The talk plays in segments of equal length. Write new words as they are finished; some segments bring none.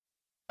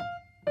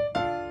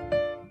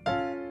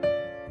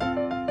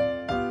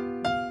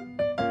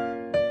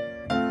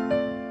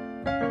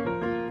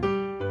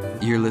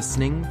You're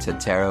listening to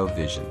Tarot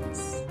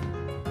Visions.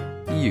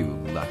 You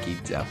lucky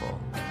devil.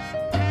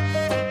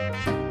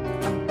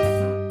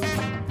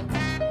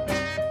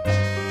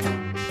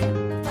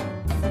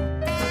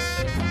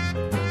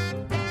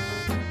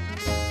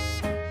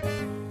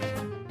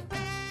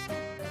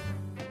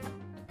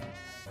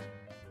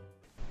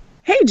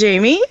 Hey,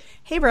 Jamie.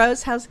 Hey,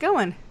 Rose. How's it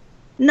going?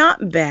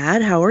 Not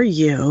bad. How are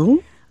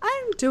you?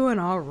 I'm doing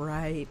all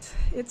right.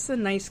 It's a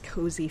nice,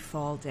 cozy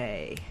fall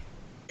day.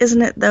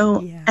 Isn't it,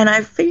 though? Yeah. And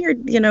I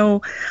figured,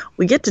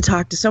 we get to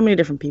talk to so many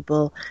different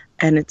people,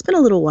 and it's been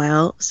a little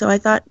while, so I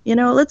thought,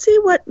 let's see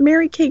what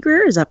Mary Kay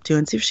Greer is up to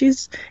and see if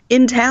she's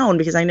in town,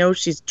 because I know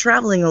she's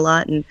traveling a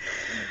lot, and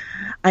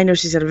I know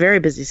she's got a very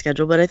busy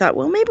schedule, but I thought,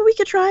 well, maybe we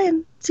could try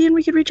and see and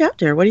we could reach out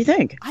to her. What do you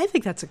think? I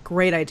think that's a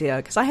great idea,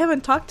 because I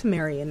haven't talked to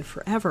Mary in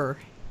forever.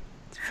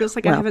 It feels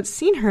like I haven't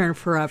seen her in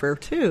forever,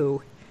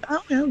 too.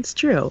 Oh, well, it's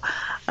true.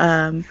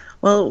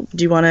 Well,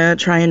 do you want to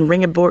try and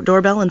ring a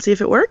doorbell and see if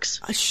it works?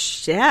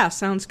 Yeah,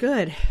 sounds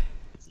good.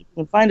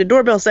 We'll find a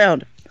doorbell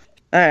sound.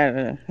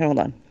 Hold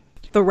on.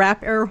 The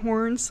rap air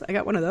horns. I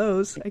got one of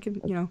those. I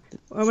can,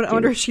 I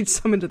wonder if she'd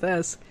summon to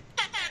this.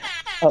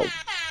 Oh.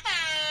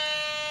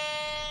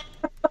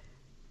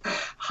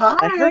 Hi.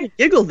 I heard a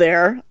giggle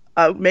there.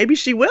 Maybe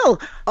she will.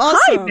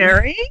 Awesome. Hi,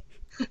 Mary.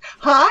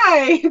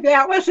 Hi.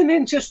 That was an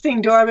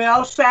interesting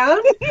doorbell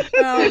sound.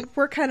 Well,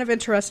 we're kind of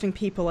interesting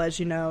people, as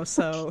you know,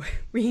 so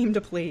we aim to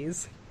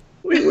please.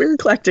 We're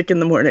eclectic in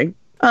the morning.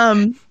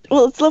 Well,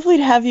 it's lovely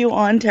to have you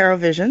on Tarot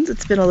Visions.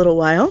 It's been a little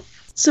while.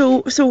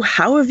 So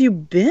how have you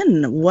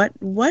been?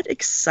 What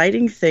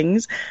exciting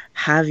things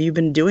have you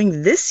been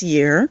doing this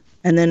year?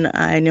 And then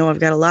I know I've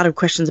got a lot of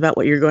questions about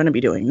what you're going to be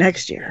doing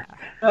next year.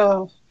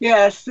 Oh,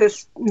 yes.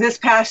 This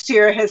past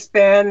year has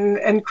been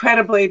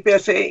incredibly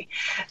busy.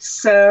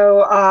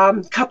 So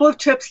a couple of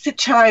trips to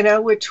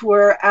China, which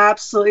were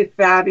absolutely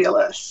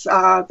fabulous.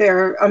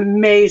 They're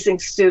amazing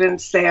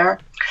students there.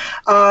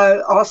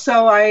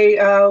 Also,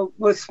 I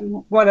was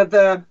one of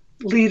the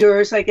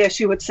leaders, I guess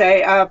you would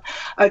say, of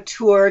a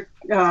tour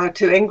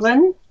to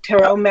England,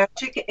 Tarot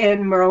Magic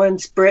in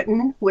Merlin's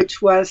Britain,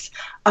 which was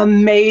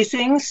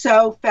amazing.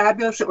 So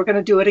fabulous that we're going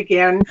to do it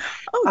again.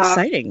 Oh,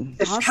 exciting.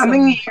 This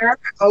coming year,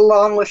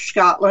 along with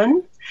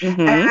Scotland.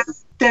 Mm-hmm. And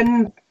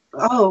then,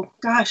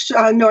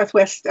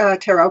 Northwest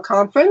Tarot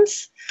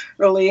Conference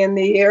early in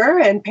the year,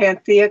 and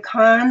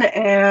PantheaCon,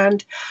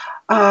 and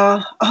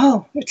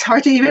it's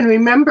hard to even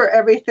remember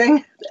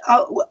everything.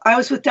 I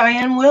was with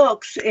Diane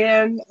Wilkes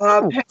in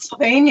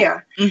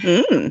Pennsylvania.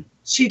 Mm-hmm.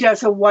 She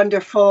does a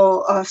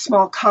wonderful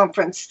small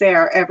conference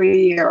there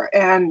every year,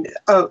 and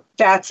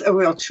that's a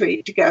real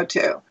treat to go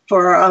to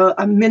for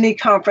a mini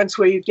conference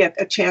where you get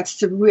a chance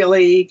to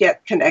really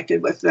get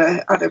connected with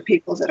the other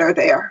people that are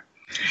there.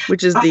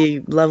 Which is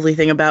the lovely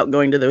thing about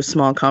going to those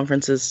small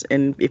conferences.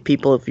 And if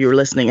you're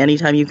listening,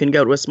 anytime you can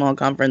go to a small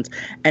conference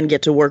and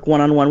get to work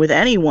one-on-one with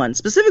anyone,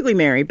 specifically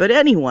Mary, but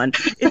anyone,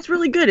 it's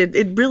really good.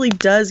 It really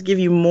does give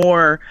you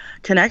more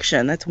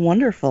connection. That's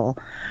wonderful.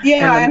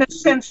 Yeah, in a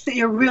sense that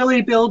you're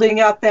really building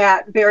up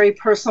that very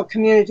personal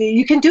community.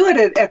 You can do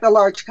it at the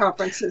large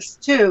conferences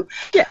too.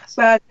 Yes.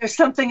 But there's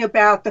something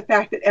about the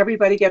fact that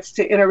everybody gets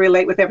to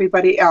interrelate with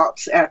everybody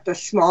else at the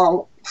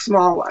small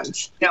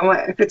ones.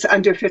 If it's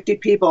under 50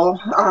 people,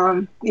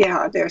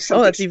 there's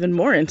something. Oh, that's even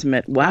more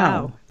intimate.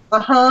 Wow.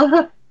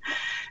 Uh-huh.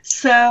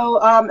 So,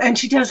 and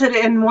she does it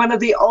in one of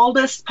the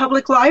oldest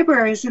public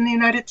libraries in the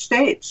United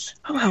States.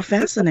 Oh, how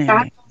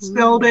fascinating.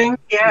 Building,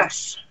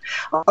 yes.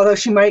 Although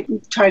she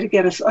might try to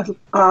get us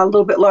a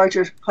little bit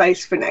larger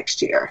place for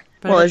next year.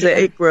 Well, as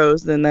it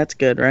grows, then that's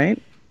good,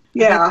 right?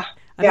 Yeah.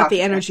 I think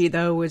the energy,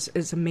 though,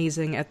 is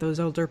amazing at those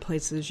older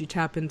places. You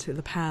tap into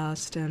the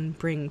past and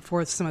bring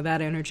forth some of that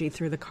energy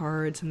through the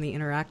cards and the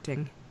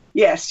interacting.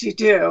 Yes, you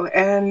do.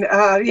 And,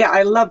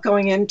 I love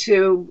going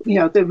into,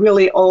 the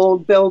really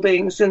old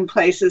buildings and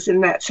places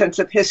in that sense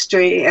of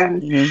history.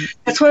 And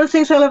that's one of the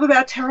things I love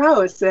about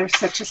tarot is there's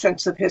such a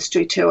sense of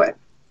history to it.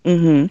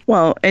 Mm-hmm.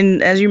 Well,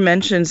 and as you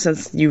mentioned,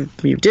 since you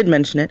did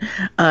mention it,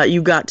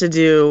 you got to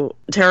do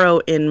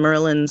tarot in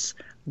Merlin's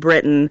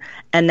Britain,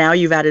 and now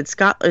you've added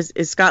Scotland.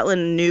 Is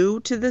Scotland new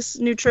to this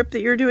new trip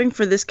that you're doing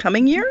for this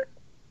coming year?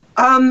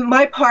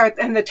 My part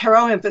and the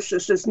tarot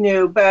emphasis is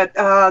new, but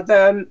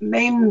the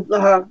main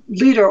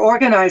leader,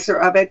 organizer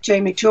of it,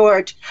 Jamie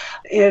George,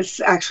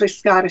 is actually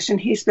Scottish, and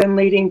he's been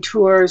leading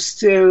tours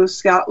to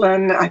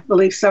Scotland, I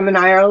believe some in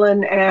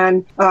Ireland,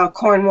 and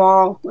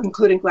Cornwall,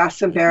 including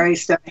Glastonbury,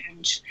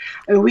 Stonehenge.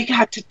 And we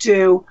got to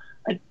do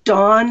a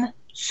dawn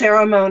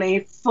ceremony,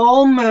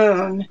 full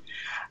moon,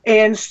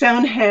 in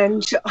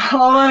Stonehenge,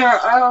 all on our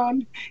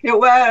own. It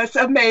was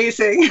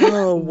amazing.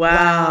 Oh,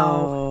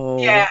 wow.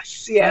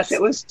 Yes,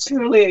 it was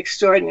truly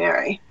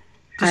extraordinary.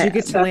 Did you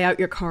get to lay out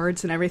your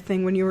cards and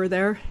everything when you were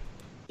there?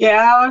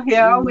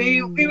 Yeah.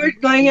 We were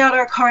laying out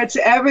our cards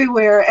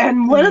everywhere.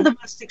 And one of the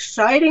most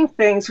exciting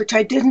things, which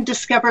I didn't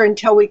discover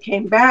until we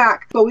came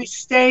back, but we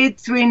stayed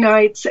 3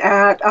 nights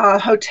at a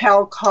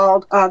hotel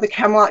called the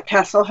Camelot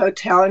Castle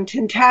Hotel in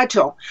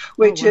Tintagel,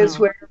 which is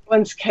where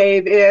Merlin's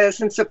Cave is.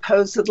 And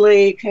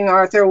supposedly King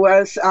Arthur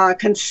was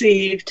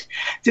conceived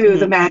through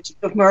the magic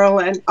of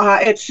Merlin.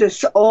 It's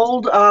this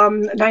old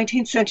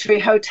 19th century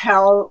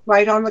hotel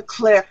right on the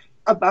cliff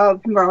above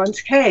Merlin's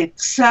Cave.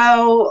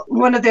 So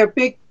one of their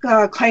big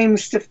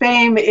claims to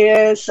fame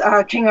is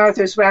King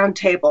Arthur's Round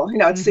Table.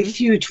 It's a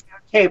huge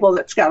round table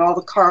that's got all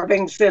the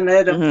carvings in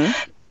it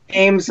of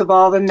names of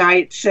all the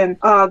knights. And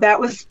that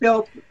was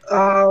built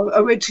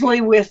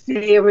originally with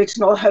the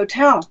original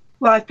hotel.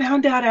 Well, I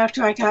found out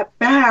after I got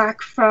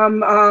back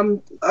from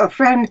a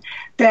friend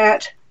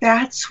that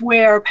that's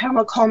where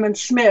Pamela Coleman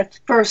Smith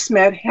first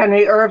met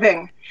Henry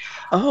Irving.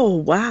 Oh,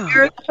 wow.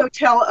 Here the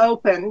hotel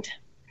opened.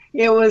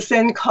 It was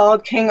then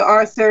called King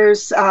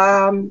Arthur's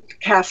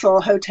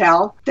Castle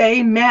Hotel.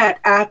 They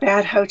met at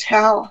that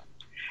hotel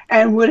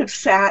and would have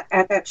sat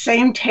at that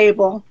same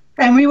table.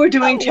 And we were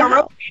doing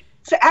tarot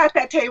at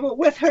that table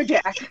with her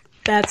deck.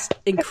 That's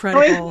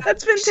incredible.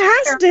 That's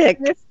fantastic.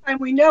 This time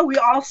we know we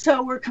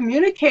also were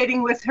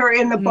communicating with her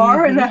in the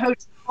bar in the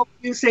hotel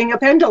using a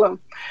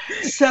pendulum.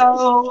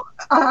 So,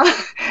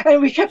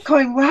 and we kept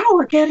going, wow,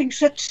 we're getting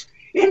such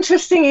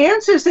interesting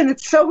answers and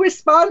it's so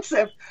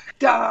responsive.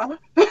 Duh.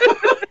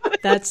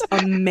 That's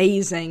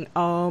amazing.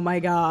 Oh my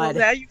God.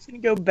 Well, now you can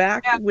go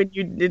back when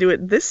you do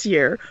it this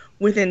year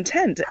with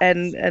intent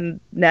and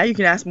now you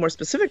can ask more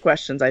specific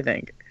questions, I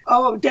think.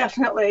 Oh,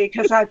 definitely,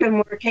 because I've been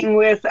working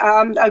with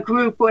a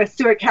group with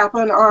Stuart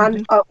Kaplan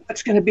on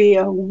what's going to be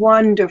a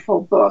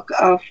wonderful book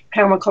of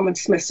Pamela Coleman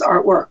Smith's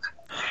artwork.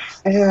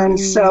 And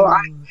so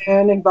I've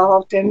been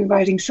involved in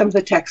writing some of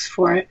the text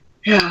for it.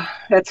 Yeah,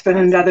 that's been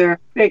another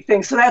big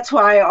thing. So that's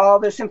why all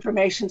this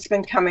information's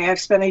been coming. I've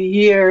spent a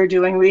year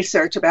doing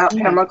research about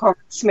Pamela Coleman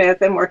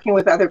Smith and working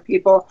with other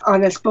people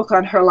on this book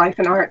on her life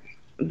and art.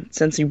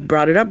 Since you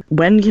brought it up,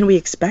 when can we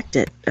expect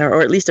it,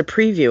 or at least a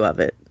preview of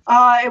it?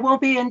 It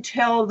won't be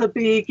until the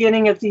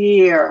beginning of the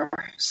year,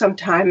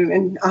 sometime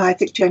in, I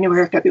think,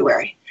 January or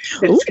February.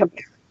 That it's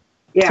coming.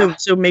 Yeah.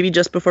 So maybe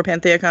just before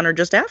PantheaCon or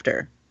just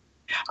after?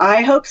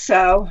 I hope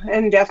so,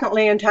 and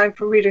definitely in time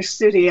for Reader's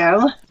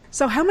Studio.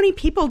 So how many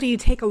people do you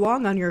take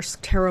along on your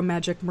Tarot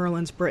Magic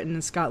Merlin's Britain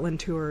and Scotland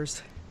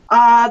tours?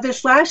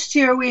 This last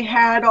year we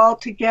had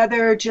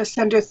altogether just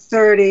under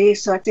 30,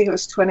 so I think it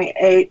was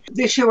 28.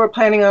 This year we're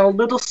planning on a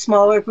little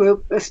smaller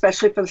group,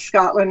 especially for the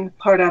Scotland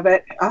part of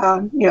it.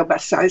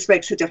 Bus size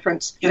makes a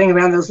difference, getting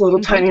around those little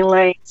tiny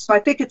lanes. So I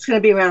think it's going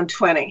to be around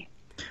 20.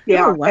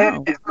 Yeah, oh,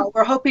 wow. And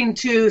we're hoping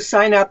to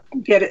sign up,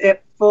 get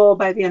it full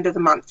by the end of the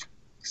month,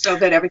 so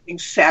that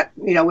everything's set,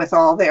 with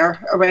all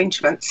their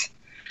arrangements.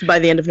 By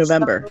the end of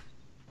November.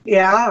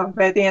 Yeah,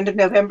 by the end of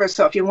November.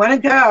 So if you want to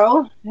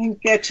go and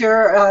get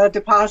your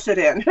deposit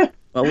in.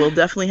 Well, we'll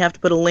definitely have to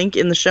put a link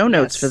in the show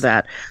notes for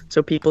that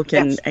so people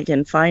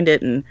can find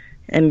it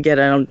and get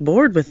on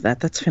board with that.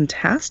 That's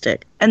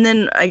fantastic. And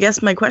then I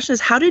guess my question is,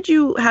 how did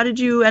you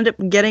end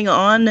up getting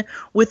on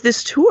with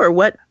this tour?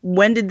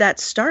 When did that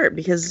start?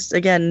 Because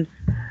again,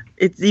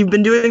 you've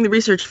been doing the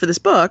research for this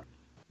book.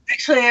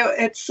 Actually,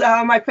 it's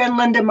my friend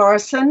Linda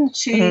Morrison.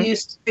 She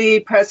used to be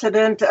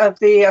president of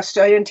the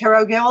Australian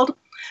Tarot Guild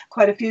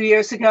quite a few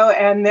years ago,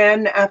 and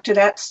then after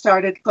that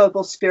started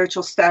Global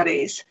Spiritual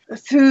Studies.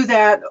 Through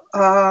that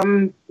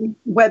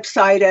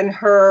website and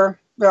her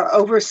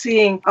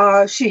overseeing,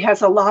 she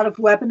has a lot of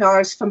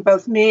webinars from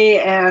both me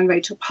and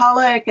Rachel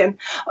Pollack and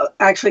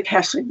actually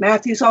Kathleen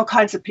Matthews, all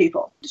kinds of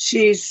people.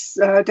 She's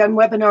done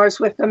webinars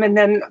with them, and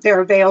then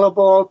they're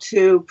available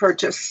to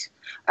purchase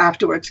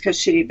afterwards because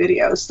she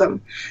videos them.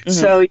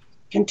 So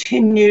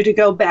continue to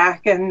go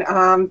back and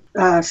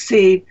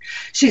see.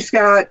 She's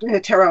got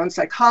tarot and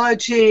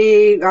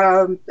psychology,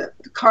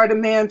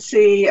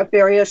 cartomancy of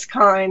various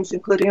kinds,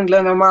 including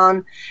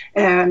Lenormand,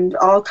 and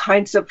all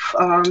kinds of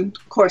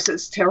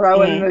courses,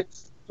 tarot and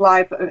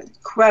live,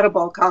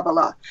 incredible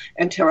Kabbalah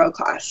and tarot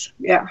class.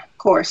 Yeah,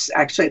 course.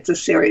 Actually, it's a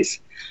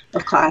series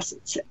of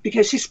classes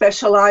because she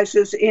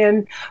specializes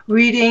in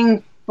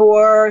reading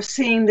for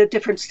seeing the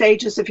different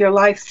stages of your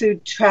life through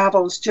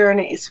travels,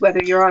 journeys,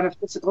 whether you're on a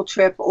physical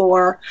trip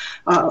or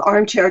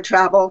armchair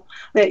travel,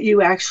 that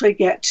you actually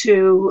get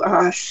to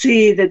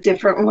see the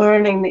different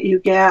learning that you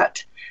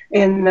get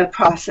in the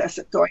process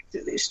of going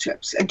through these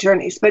trips and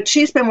journeys. But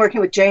she's been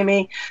working with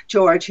Jamie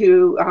George,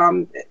 who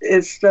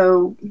is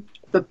the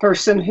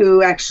person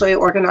who actually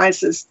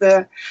organizes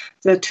the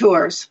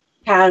tours.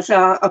 Has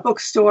a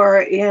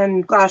bookstore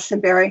in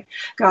Glastonbury,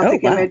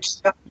 Gothic Image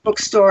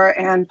bookstore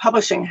and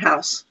publishing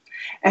house.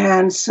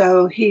 And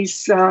so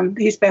he's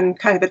been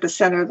kind of at the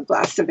center of the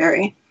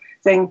Glastonbury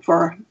thing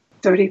for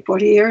 30,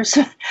 40 years.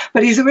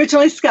 But he's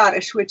originally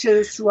Scottish, which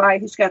is why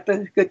he's got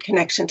the good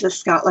connection to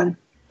Scotland.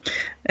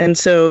 And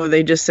so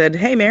they just said,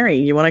 hey, Mary,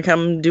 you want to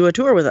come do a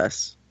tour with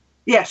us?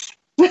 Yes.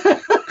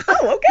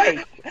 Oh,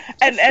 okay.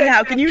 And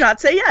how can you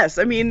not say yes?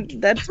 I mean,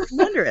 that's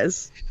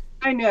wondrous.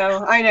 I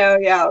know.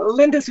 Yeah,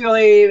 Linda's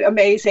really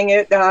amazing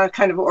at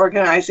kind of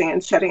organizing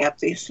and setting up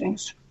these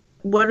things.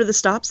 What are the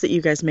stops that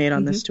you guys made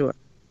on this tour?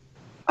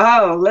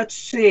 Oh, let's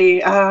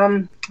see.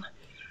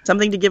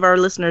 Something to give our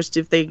listeners to,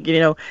 if they,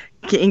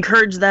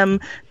 encourage them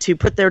to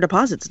put their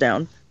deposits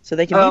down so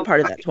they can be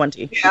part of that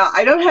 20. Yeah,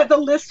 I don't have the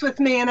list with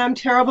me, and I'm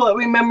terrible at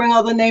remembering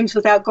all the names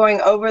without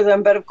going over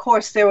them. But of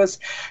course, there was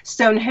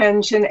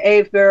Stonehenge and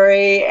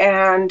Avebury,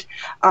 and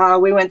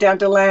we went down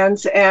to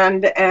Land's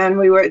End, and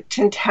we were at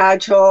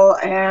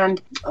Tintagel,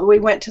 and we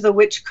went to the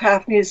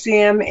Witchcraft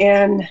Museum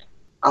in.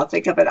 I'll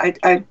think of it.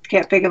 I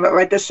can't think of it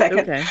right this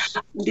second. Okay.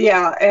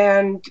 Yeah,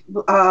 and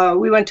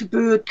we went to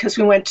Booth because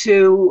we went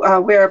to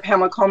where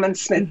Pamela Coleman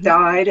Smith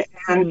died,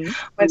 and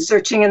went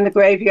searching in the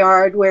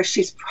graveyard where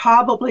she's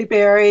probably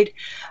buried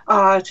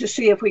to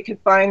see if we could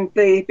find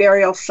the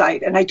burial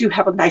site. And I do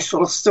have a nice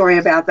little story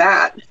about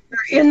that.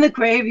 We're in the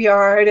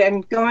graveyard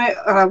and going.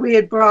 We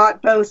had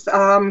brought both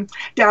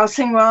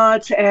dowsing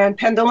rods and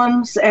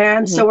pendulums,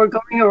 and so we're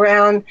going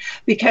around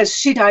because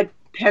she died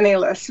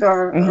penniless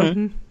or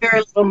very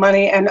little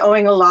money and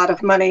owing a lot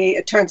of money.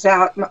 It turns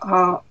out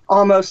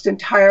almost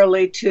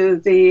entirely to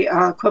the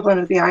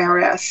equivalent of the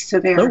IRS, to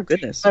their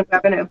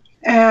revenue.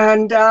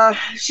 And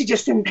she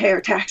just didn't pay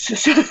her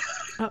taxes.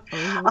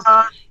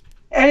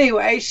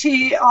 Anyway,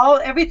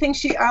 everything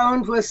she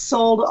owned was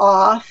sold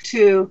off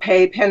to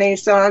pay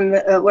pennies on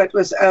what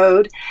was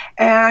owed.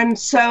 And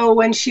so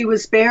when she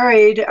was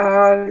buried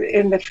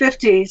in the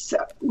 50s,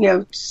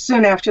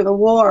 soon after the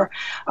war,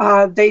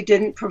 they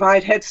didn't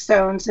provide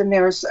headstones, and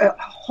there's a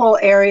whole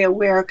area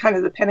where kind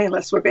of the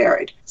penniless were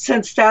buried.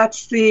 Since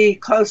that's the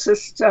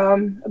closest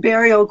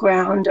burial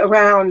ground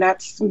around,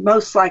 that's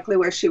most likely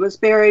where she was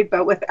buried,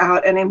 but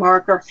without any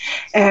marker.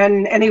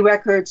 And any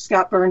records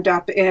got burned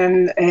up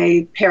in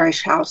a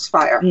parish house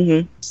fire.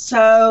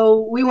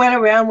 So we went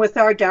around with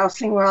our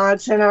dowsing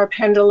rods and our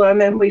pendulum,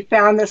 and we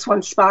found this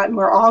one spot, and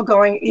we're all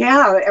going,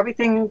 yeah,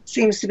 everything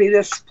seems to be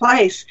this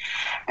place.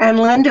 And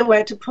Linda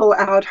went to pull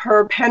out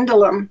her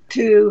pendulum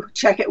to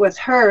check it with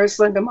hers,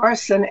 Linda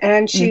Marson,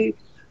 and she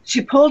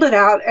pulled it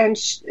out, and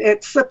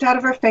it slipped out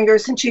of her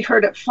fingers, and she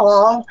heard it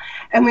fall,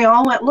 and we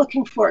all went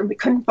looking for it, and we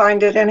couldn't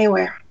find it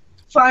anywhere.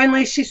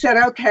 Finally, she said,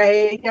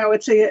 okay,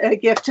 it's a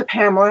gift to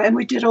Pamela. And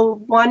we did a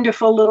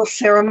wonderful little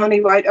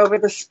ceremony right over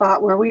the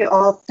spot where we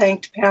all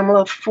thanked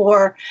Pamela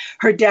for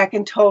her deck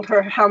and told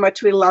her how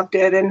much we loved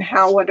it and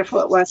how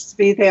wonderful it was to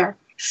be there.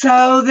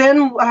 So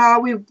then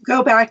we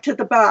go back to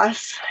the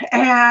bus.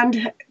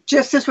 And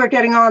just as we're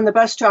getting on, the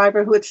bus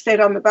driver, who had stayed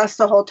on the bus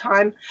the whole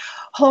time,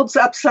 holds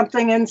up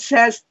something and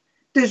says,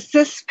 does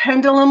this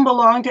pendulum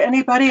belong to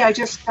anybody? I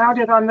just found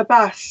it on the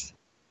bus.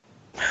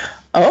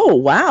 Oh,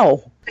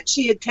 wow. That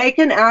she had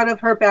taken out of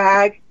her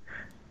bag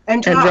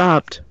and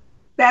dropped.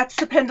 That's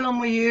the pendulum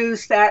we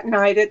used that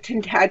night at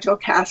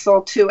Tintagel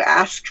Castle to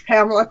ask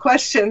Pamela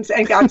questions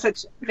and got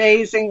such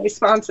amazing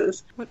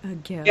responses. What a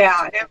gift.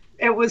 Yeah,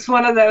 it was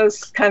one of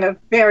those kind of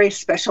very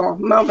special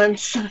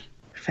moments.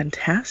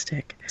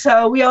 Fantastic.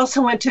 So we also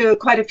went to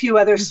quite a few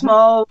other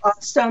small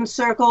stone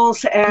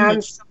circles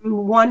and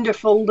some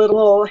wonderful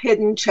little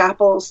hidden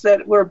chapels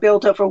that were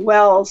built over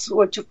wells,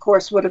 which of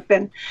course would have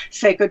been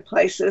sacred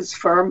places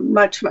for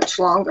much, much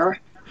longer.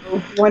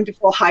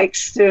 Wonderful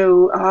hikes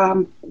through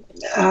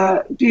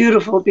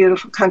beautiful,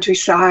 beautiful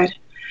countryside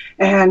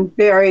and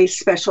very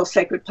special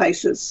sacred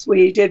places.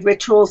 We did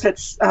rituals at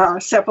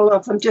several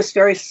of them, just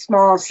very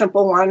small,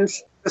 simple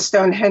ones. The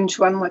Stonehenge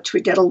one, which we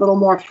did a little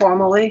more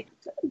formally.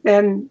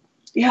 Then,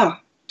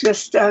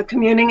 just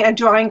communing and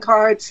drawing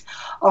cards,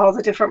 all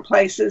the different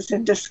places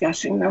and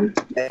discussing them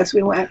as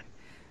we went.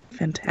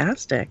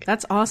 Fantastic.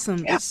 That's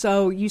awesome. Yeah.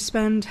 So you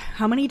spend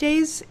how many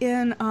days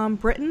in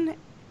Britain?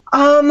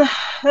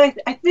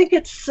 I think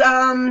it's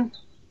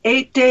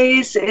 8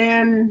 days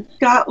in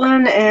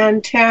Scotland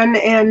and 10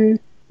 in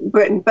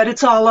Britain, but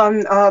it's all on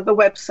the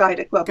website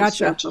at Global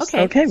Essentials.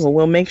 Okay, well,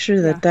 we'll make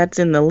sure that that's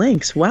in the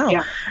links. Wow.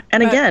 Yeah.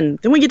 And again,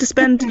 then we get to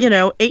spend,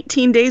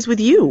 18 days with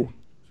you.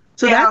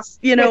 So that's,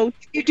 You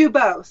do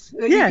both.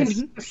 Yes.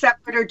 You can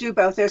separate or do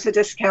both. There's a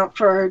discount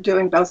for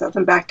doing both of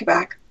them back to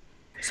back.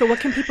 So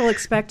what can people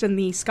expect in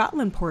the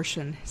Scotland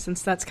portion,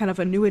 since that's kind of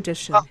a new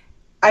addition? Oh,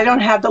 I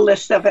don't have the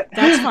list of it.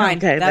 That's fine.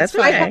 Okay, that's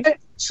fine.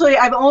 Actually,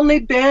 I've only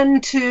been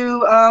to,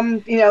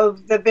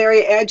 the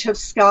very edge of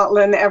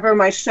Scotland ever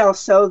myself,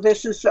 so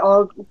this is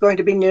all going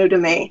to be new to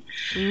me.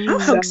 Oh,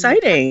 how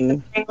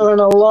exciting. England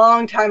a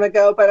long time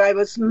ago, but I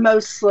was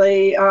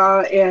mostly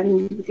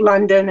in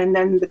London, and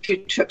then the few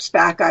trips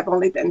back, I've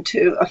only been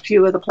to a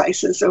few of the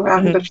places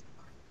around.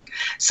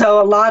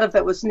 So a lot of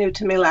it was new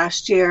to me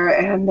last year,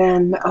 and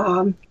then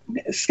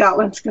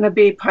Scotland's going to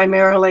be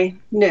primarily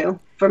new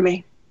for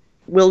me.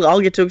 We'll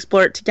all get to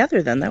explore it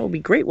together then. That will be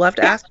great. We'll have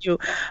to ask you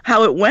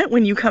how it went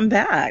when you come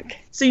back.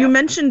 So you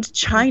mentioned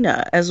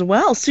China as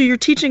well. So you're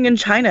teaching in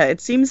China.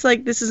 It seems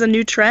like this is a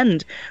new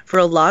trend for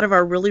a lot of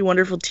our really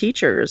wonderful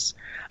teachers.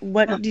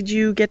 What did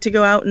you get to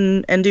go out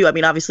and do? I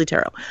mean, obviously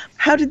tarot.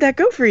 How did that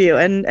go for you?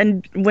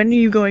 And when are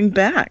you going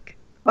back?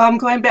 Well, I'm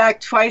going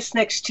back twice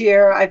next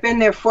year. I've been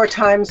there 4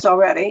 times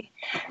already.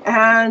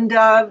 And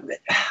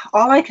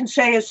all I can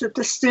say is that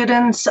the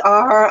students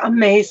are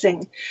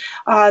amazing.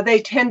 They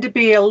tend to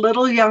be a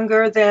little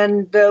younger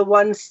than the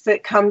ones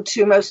that come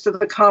to most of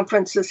the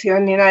conferences here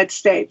in the United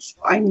States.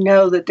 I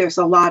know that there's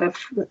a lot of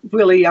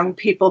really young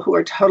people who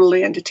are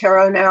totally into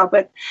tarot now,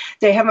 but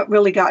they haven't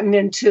really gotten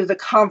into the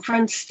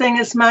conference thing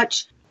as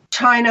much.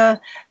 China,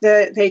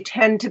 they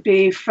tend to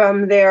be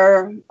from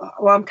their,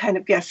 well, I'm kind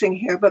of guessing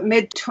here, but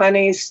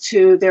mid-20s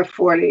to their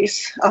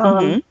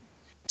 40s.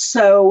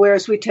 So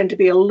whereas we tend to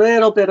be a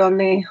little bit on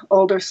the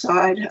older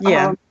side.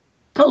 Yeah.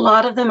 A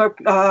lot of them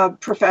are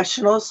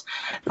professionals.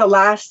 The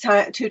last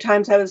 2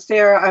 times I was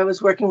there, I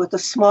was working with a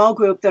small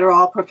group that are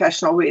all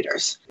professional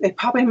readers. They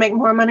probably make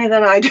more money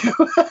than I do.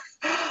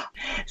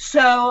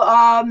 So,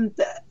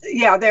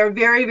 yeah, they're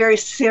very, very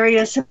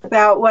serious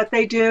about what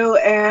they do.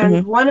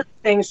 And one of the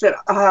things that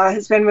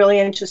has been really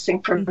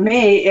interesting for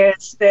me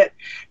is that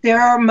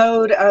their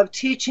mode of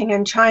teaching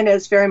in China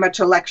is very much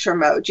a lecture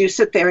mode. You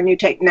sit there and you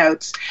take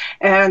notes,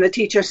 and the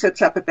teacher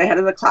sits up at the head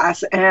of the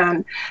class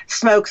and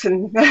smokes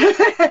and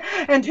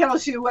and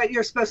tells you what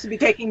you're supposed to be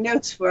taking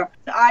notes for.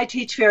 I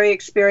teach very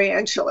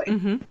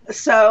experientially.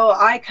 So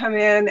I come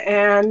in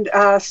and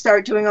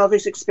start doing all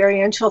these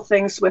experiential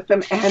things with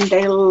them, and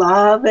they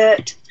love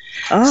it.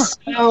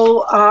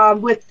 So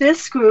with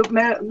this group,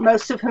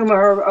 most of whom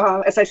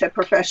are, as I said,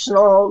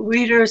 professional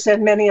readers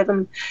and many of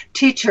them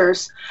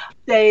teachers,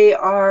 they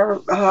are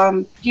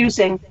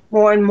using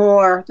more and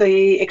more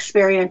the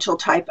experiential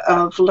type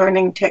of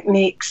learning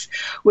techniques,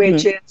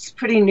 which is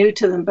pretty new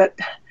to them. But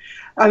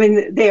I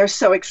mean, they are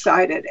so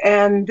excited.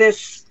 And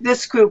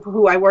this group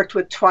who I worked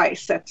with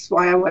twice, that's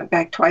why I went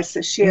back twice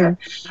this year,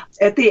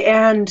 at the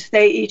end,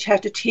 they each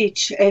had to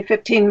teach a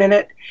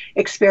 15-minute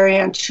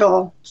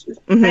experiential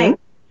thing.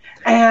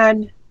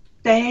 And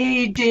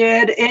they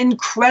did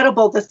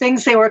incredible. The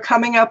things they were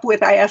coming up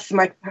with, I asked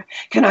them,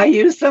 can I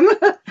use them?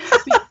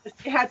 Because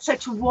they had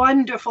such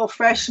wonderful,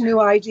 fresh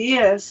new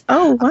ideas.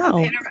 Oh, wow.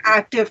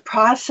 Interactive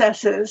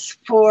processes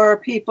for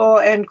people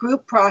and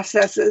group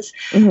processes.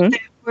 They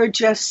were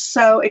just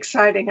so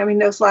exciting. I mean,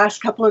 those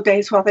last couple of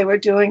days while they were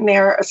doing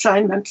their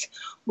assignments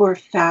were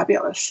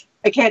fabulous.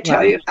 I can't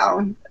tell you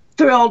how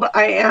thrilled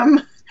I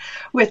am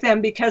with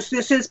them, because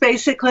this is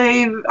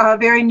basically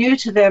very new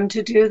to them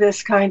to do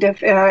this kind of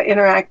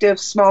interactive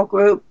small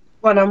group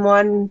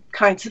one-on-one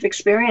kinds of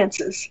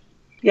experiences.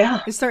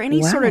 Yeah. Is there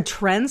any sort of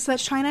trends that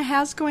China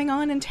has going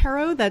on in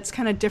tarot that's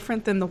kind of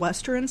different than the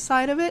Western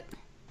side of it?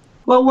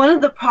 Well, one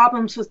of the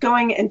problems with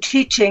going and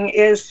teaching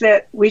is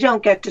that we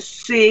don't get to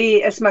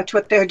see as much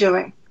what they're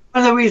doing.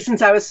 One of the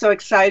reasons I was so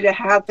excited to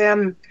have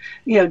them,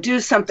 do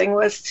something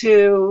was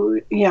to,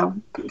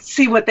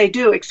 see what they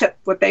do, except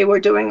what they were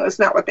doing was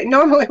not what they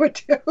normally would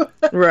do.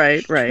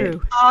 Right.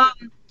 True.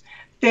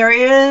 There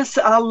is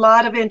a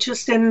lot of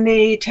interest in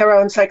the tarot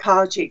and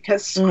psychology,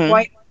 because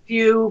quite a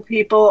few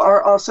people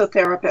are also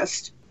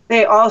therapists.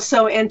 They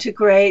also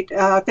integrate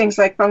things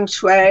like feng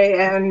shui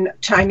and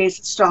Chinese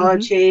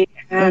astrology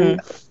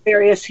and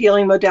various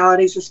healing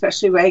modalities,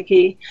 especially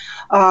Reiki,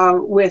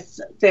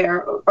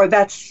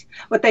 that's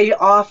what they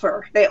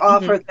offer. They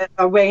offer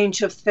a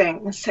range of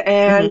things,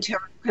 and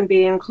tarot can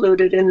be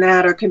included in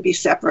that or can be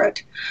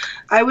separate.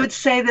 I would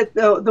say that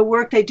the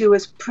work they do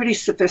is pretty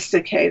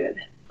sophisticated.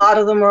 A lot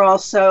of them are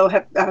also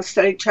have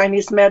studied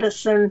Chinese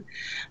medicine.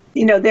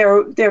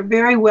 They're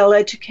very well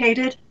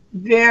educated,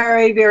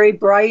 very, very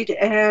bright,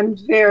 and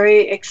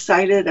very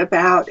excited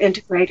about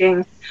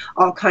integrating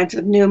all kinds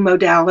of new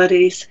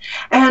modalities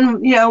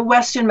and,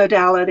 Western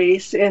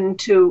modalities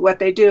into what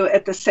they do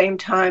at the same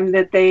time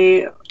that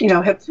they,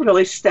 have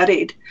really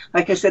studied,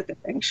 like I said, the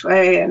feng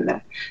shui and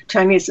the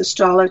Chinese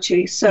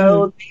astrology.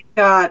 So they've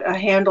got a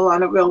handle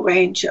on a real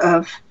range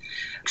of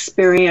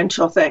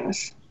experiential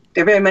things.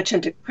 They're very much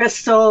into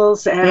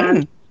crystals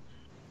and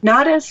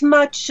not as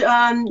much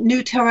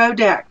new tarot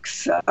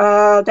decks.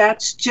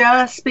 That's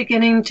just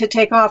beginning to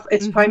take off.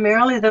 It's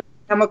primarily the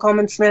Emma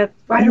Coleman Smith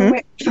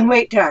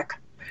Rider-Waite deck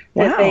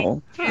that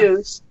they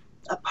use,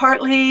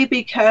 partly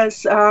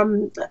because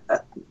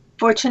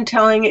fortune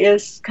telling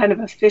is kind of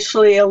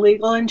officially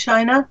illegal in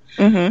China.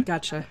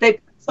 Gotcha. They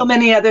so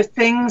many other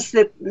things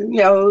that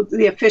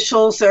the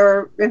officials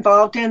are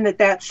involved in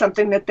that's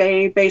something that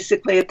they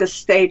basically at this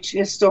stage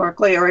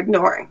historically are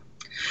ignoring.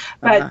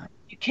 But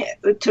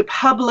to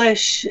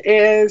publish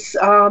is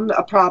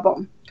a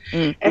problem.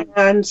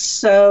 And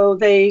so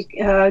they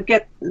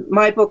get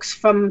my books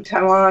from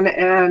Taiwan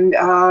and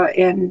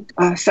in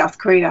South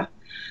Korea.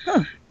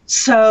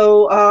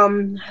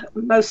 So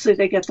mostly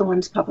they get the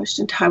ones published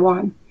in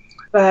Taiwan.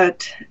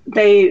 But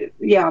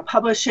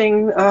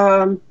publishing,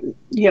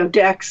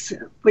 decks,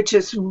 which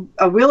is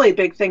a really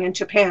big thing in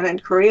Japan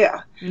and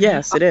Korea.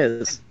 Yes, it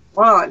is.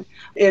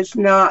 Is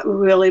not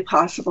really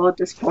possible at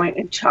this point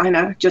in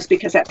China, just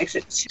because that makes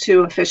it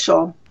too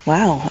official.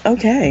 Wow.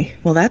 Okay.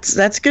 Well,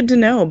 that's good to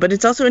know. But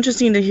it's also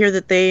interesting to hear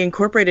that they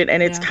incorporate it,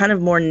 and it's kind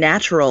of more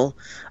natural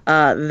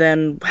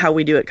than how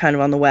we do it kind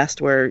of on the West,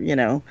 where,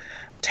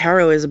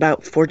 tarot is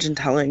about fortune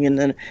telling, and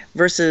then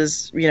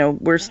versus,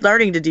 we're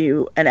starting to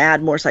do and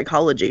add more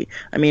psychology.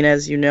 I mean,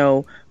 as you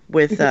know,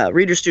 with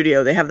Reader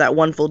Studio, they have that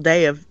one full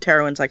day of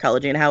tarot and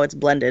psychology and how it's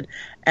blended,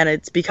 and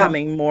it's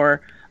becoming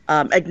more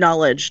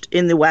acknowledged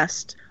in the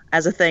West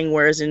as a thing,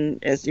 whereas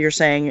as you're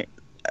saying,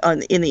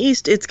 in the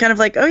East, it's kind of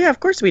like, oh yeah, of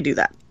course we do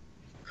that,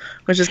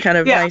 which is kind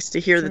of nice to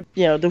hear that,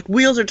 the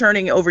wheels are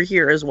turning over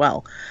here as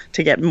well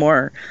to get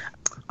more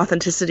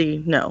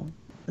authenticity. No,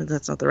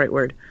 that's not the right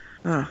word.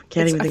 Oh,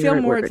 can't even think of the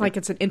right word. I feel more like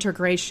it's an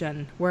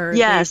integration where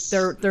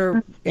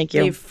they're Thank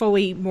you. They've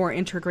fully more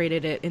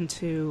integrated it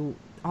into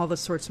all the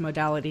sorts of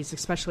modalities,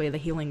 especially the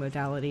healing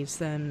modalities,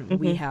 than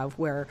we have,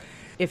 where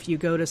if you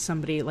go to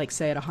somebody, like,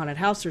 say, at a haunted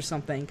house or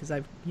something, because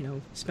I've,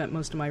 spent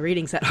most of my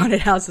readings at haunted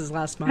houses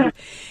last month,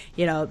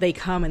 they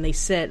come and they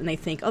sit and they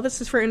think, oh,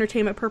 this is for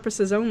entertainment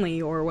purposes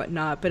only or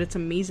whatnot, but it's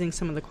amazing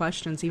some of the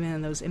questions, even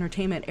in those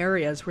entertainment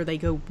areas, where they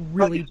go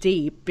really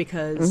deep,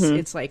 because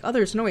it's like, oh,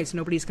 there's noise,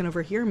 nobody's going to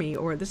overhear me,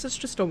 or this is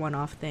just a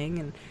one-off thing,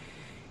 and,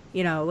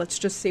 let's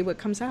just see what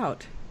comes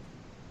out.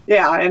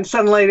 Yeah, and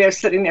suddenly they're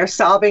sitting there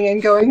sobbing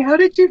and going, how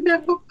did you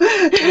know?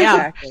 Yeah.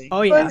 Exactly.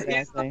 Oh, yeah.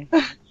 Exactly.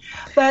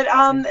 But,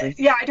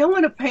 I don't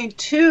want to paint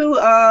too,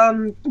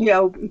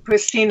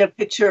 pristine a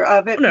picture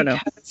of it. No.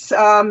 Because,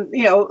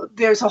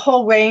 there's a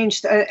whole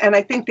range, and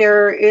I think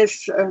there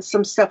is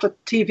some stuff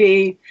with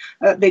TV.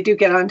 They do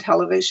get on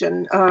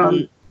television,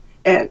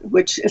 and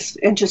which is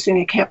interesting.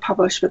 They can't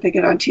publish, but they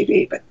get on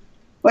TV. But,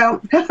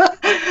 well,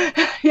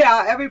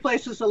 every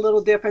place is a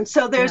little different.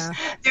 So there's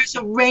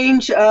a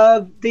range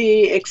of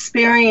the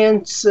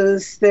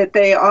experiences that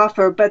they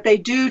offer, but they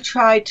do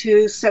try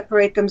to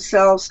separate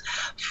themselves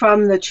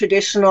from the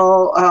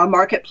traditional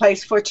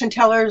marketplace fortune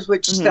tellers,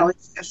 which still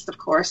exist, of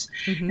course.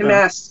 And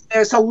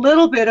there's a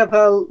little bit of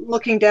a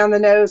looking down the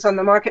nose on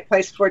the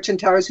marketplace fortune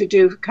tellers who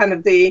do kind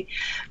of the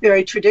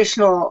very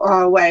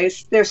traditional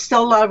ways. There's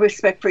still a lot of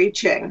respect for I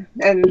Ching,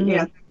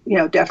 and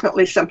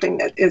definitely something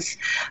that is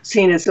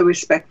seen as a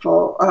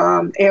respectful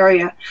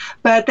area.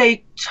 But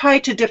they try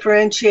to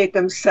differentiate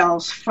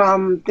themselves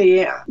from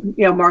the,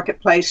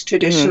 marketplace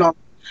traditional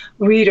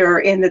reader,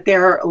 in that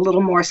they're a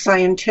little more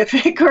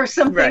scientific or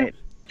something. Right.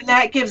 And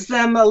that gives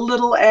them a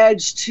little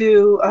edge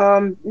to,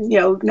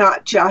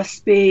 not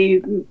just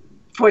be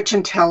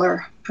fortune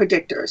teller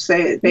predictors.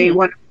 They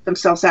want to put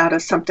themselves out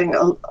as something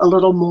a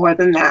little more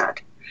than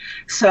that.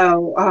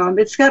 So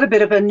it's got a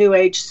bit of a new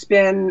age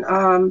spin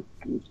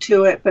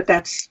to it, but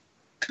that's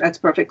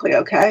perfectly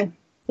okay.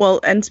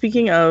 Well, and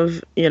speaking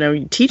of,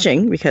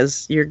 teaching,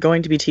 because you're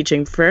going to be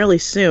teaching fairly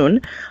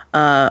soon,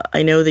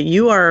 I know that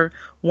you are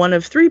one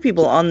of 3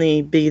 people on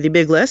the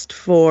big list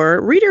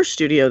for Reader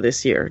Studio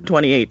this year,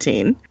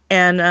 2018.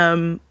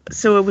 And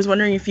so I was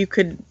wondering if you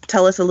could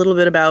tell us a little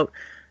bit about,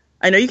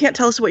 I know you can't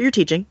tell us what you're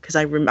teaching, because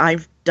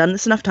I've done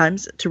this enough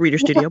times to Reader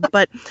Studio,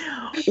 but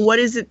what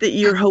is it that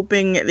you're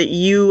hoping that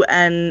you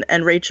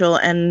and Rachel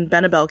and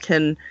Benebell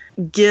can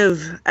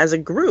give as a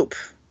group,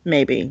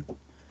 maybe?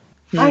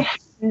 I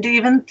hadn't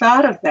even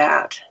thought of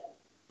that.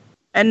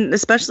 And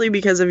especially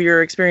because of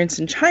your experience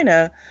in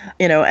China,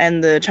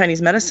 and the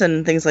Chinese medicine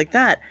and things like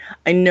that,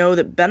 I know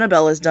that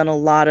Benebell has done a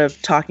lot of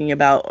talking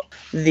about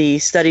the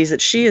studies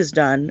that she has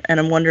done, and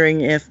I'm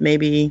wondering if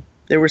maybe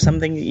there was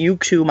something that you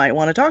two might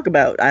want to talk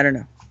about. I don't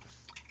know.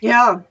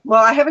 Yeah,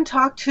 well, I haven't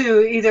talked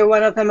to either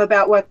one of them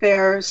about what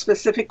they're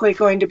specifically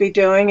going to be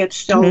doing. It's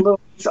still a little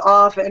ways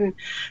off. And,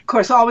 of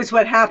course, always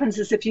what happens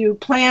is if you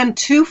plan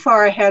too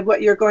far ahead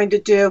what you're going to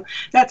do,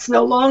 that's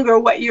no longer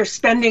what you're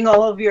spending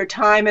all of your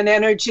time and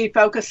energy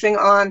focusing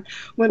on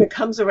when it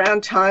comes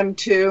around time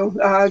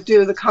to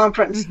do the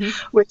conference,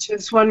 which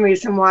is one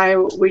reason why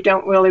we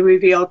don't really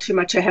reveal too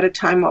much ahead of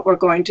time what we're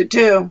going to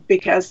do,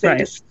 because they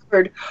just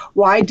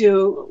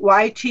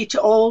why teach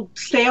old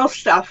stale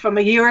stuff from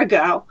a year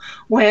ago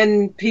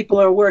when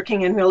people are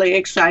working and really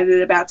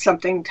excited about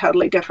something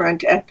totally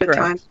different at the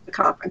time the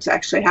conference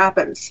actually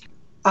happens.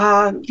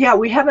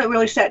 We haven't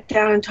really sat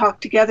down and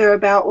talked together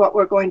about what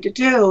we're going to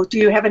do. Do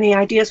you have any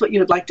ideas what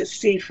you would like to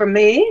see from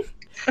me?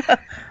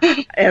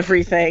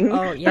 Everything.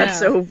 Oh yeah.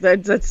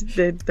 That's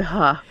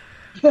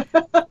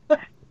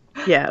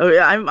Yeah,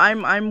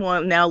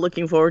 I'm now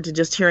looking forward to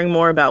just hearing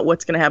more about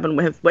what's going to happen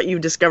with what you've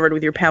discovered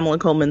with your Pamela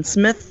Coleman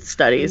Smith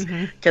studies,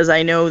 because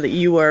I know that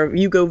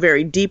you go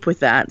very deep with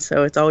that.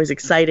 So it's always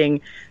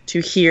exciting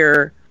to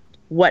hear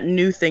what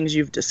new things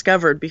you've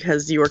discovered,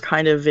 because you are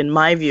kind of, in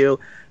my view,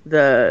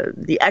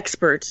 the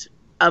expert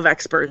of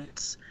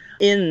experts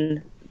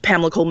in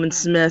Pamela Coleman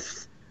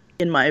Smith,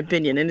 in my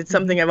opinion. And it's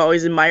something I've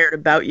always admired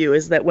about you,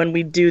 is that when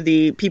we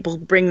do people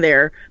bring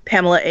their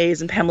Pamela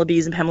A's and Pamela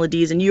B's and Pamela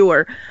D's, and you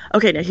are,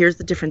 okay, now here's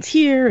the difference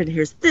here, and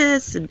here's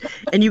this,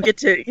 and you get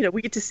to,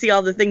 we get to see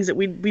all the things that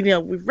we've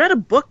read a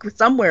book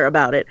somewhere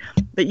about it,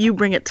 but you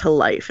bring it to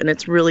life, and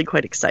it's really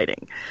quite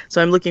exciting.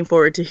 So I'm looking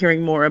forward to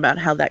hearing more about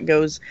how that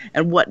goes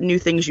and what new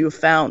things you have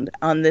found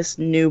on this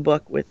new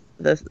book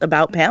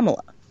about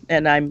Pamela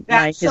And my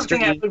That's history.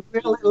 something I would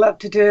really love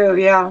to do,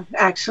 yeah,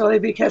 actually,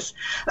 because,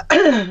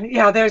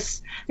 yeah,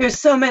 there's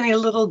so many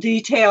little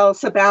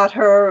details about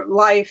her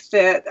life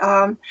that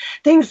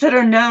things that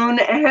are known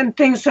and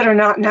things that are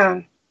not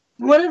known.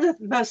 One of the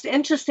most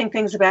interesting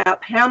things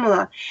about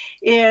Pamela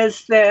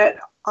is that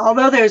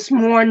although there's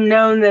more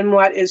known than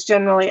what is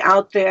generally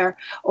out there,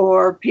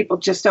 or people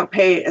just don't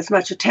pay as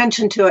much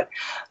attention to it,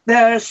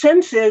 the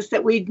sense is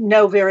that we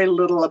know very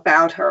little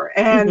about her.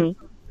 And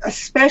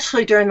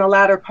especially during the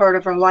latter part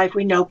of her life,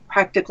 we know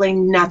practically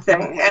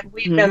nothing, and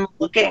we've been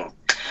looking.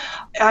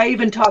 I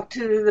even talked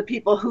to the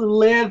people who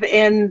live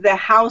in the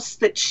house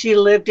that she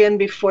lived in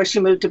before she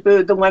moved to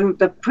Bude,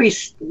 the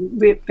priest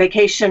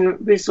vacation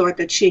resort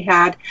that she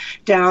had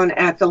down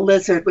at the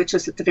Lizard, which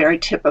is at the very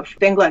tip of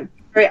England,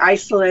 very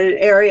isolated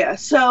area.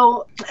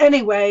 So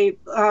anyway,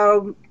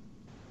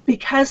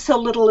 because so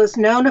little is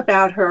known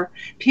about her,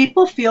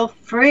 people feel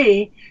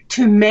free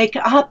to make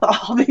up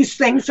all these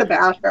things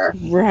about her.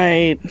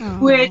 Right.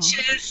 Which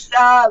is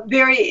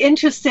very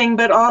interesting,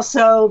 but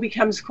also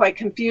becomes quite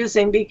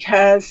confusing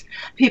because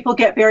people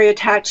get very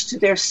attached to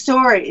their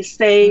stories.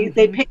 They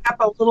pick up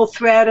a little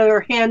thread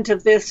or hint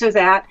of this or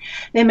that.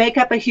 They make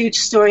up a huge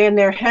story in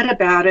their head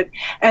about it,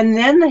 and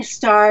then they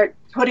start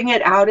putting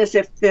it out as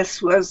if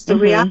this was the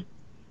reality.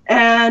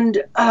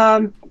 And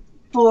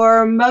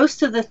for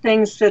most of the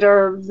things that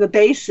are the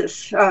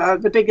basis,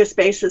 the biggest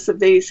basis of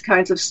these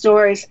kinds of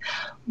stories,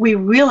 we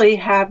really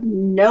have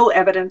no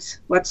evidence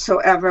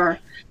whatsoever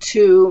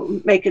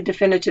to make a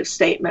definitive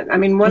statement. I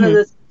mean, one of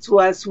the things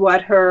was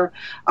what her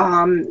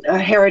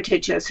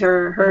heritage is,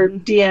 her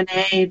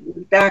DNA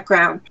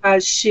background.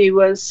 She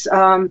was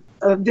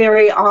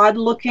very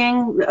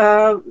odd-looking.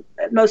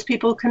 Most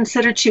people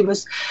considered she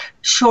was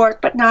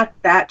short, but not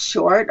that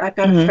short. I've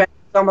got a friend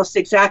who's almost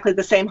exactly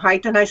the same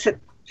height, and I said,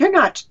 "You're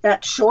not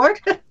that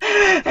short."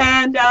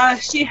 And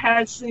she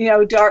has,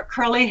 dark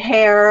curly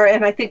hair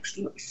and I think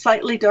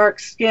slightly dark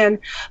skin.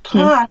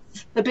 Plus,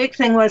 the big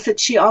thing was that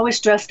she always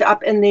dressed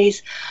up in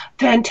these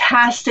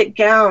fantastic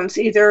gowns,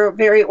 either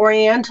very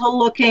oriental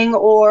looking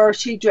or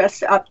she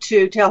dressed up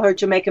to tell her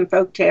Jamaican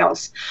folk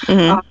tales.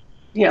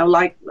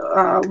 Like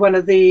one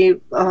of the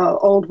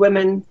old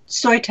women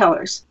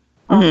storytellers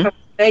from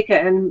Jamaica,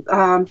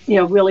 and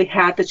really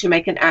had the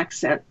Jamaican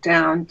accent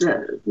down,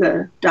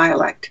 the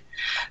dialect.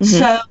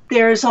 So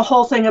there's a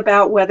whole thing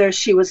about whether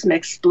she was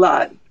mixed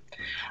blood.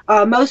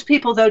 Most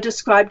people, though,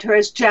 described her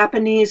as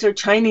Japanese or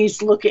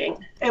Chinese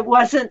looking. It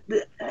wasn't,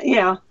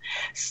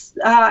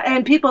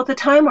 and people at the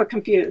time were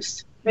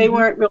confused. They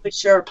weren't really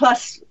sure.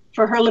 Plus,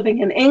 for her living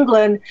in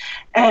England,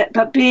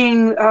 but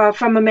being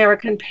from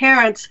American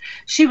parents,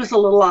 she was a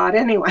little odd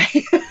anyway.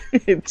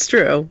 It's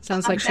true.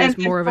 Sounds like she's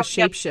more of a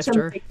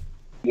shapeshifter.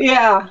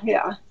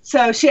 Yeah.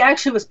 So she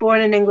actually was born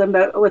in England,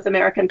 but with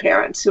American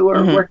parents who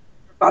were working.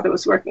 Her father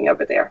was working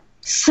over there.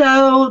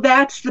 So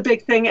that's the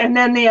big thing. And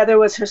then the other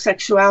was her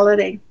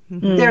sexuality.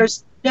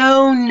 There's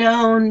no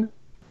known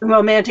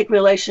romantic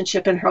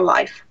relationship in her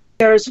life.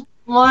 There's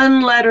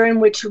one letter in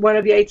which one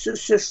of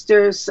Yeats's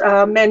sisters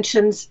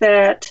mentions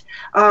that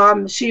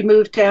she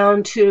moved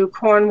down to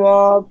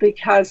Cornwall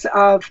because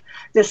of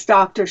this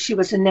doctor she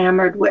was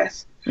enamored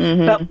with.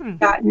 But we've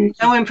got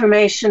no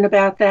information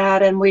about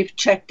that, and we've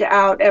checked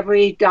out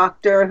every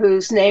doctor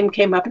whose name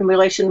came up in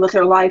relation with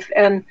her life,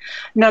 and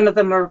none of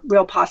them are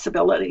real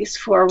possibilities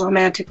for a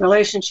romantic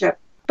relationship.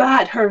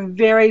 But her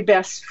very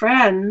best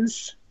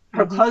friends,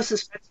 her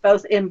closest friends,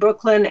 both in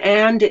Brooklyn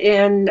and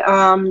in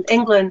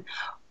England,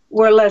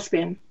 were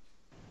lesbian.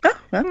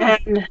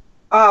 And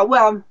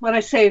when I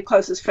say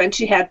closest friend,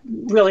 she had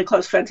really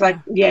close friends like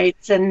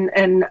Yeats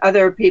and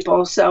other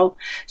people. So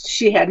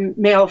she had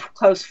male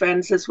close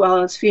friends as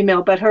well as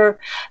female. But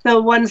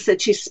the ones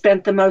that she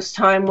spent the most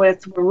time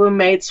with were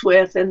roommates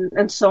with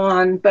and so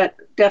on, but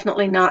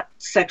definitely not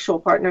sexual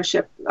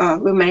partnership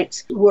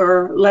roommates,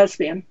 were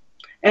lesbian,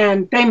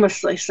 and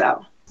famously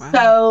so. Wow.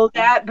 So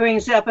that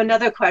brings up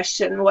another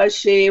question. Was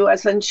she,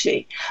 wasn't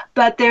she?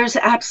 But there's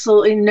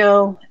absolutely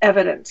no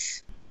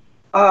evidence.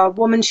 A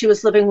woman she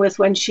was living with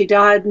when she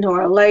died,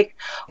 Nora Lake,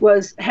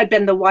 had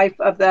been the wife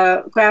of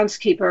the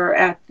groundskeeper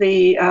at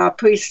the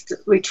priest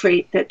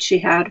retreat that she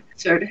had.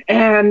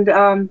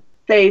 And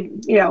they,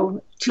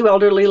 two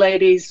elderly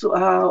ladies,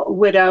 a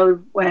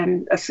widow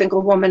and a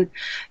single woman,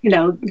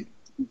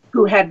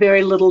 who had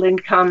very little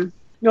income.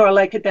 Nora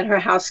Lake had been her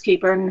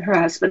housekeeper, and her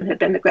husband had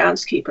been the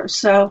groundskeeper.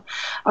 So,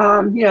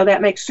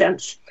 that makes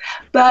sense.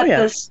 But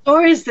the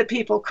stories that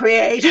people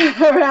create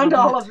around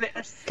all of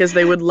this. Because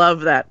they would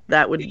love that.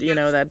 That would,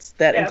 that's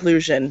that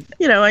inclusion.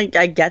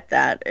 I get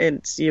that.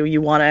 It's,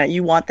 you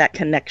want that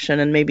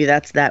connection, and maybe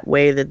that's that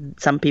way that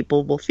some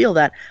people will feel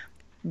that.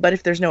 But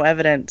if there's no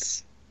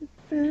evidence,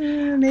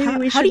 maybe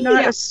we should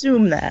not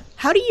assume that.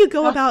 How do you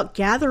go about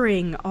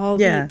gathering all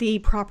the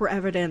proper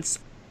evidence?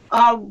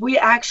 We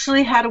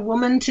actually had a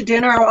woman to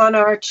dinner on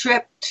our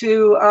trip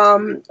to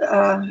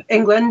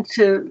England,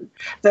 to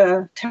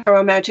the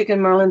Tarot Magic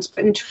and Merlin's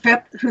Britain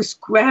trip, whose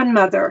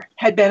grandmother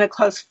had been a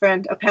close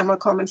friend of Pamela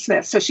Coleman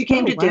Smith. So she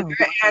came to dinner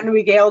and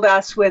regaled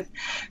us with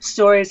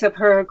stories of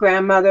her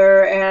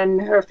grandmother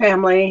and her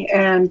family,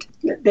 and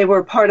they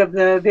were part of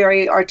the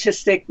very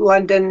artistic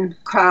London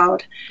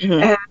crowd.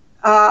 And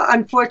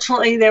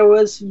unfortunately, there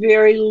was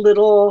very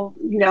little,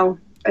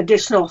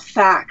 additional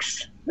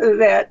facts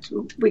that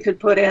we could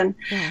put in.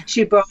 Yeah.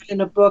 She brought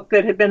in a book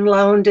that had been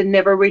loaned and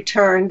never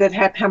returned that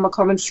had Pamela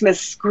Coleman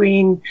Smith's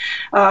green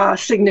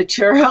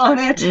signature on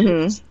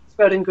it.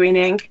 Wrote in green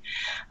ink.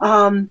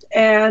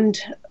 And,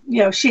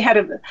 she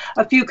had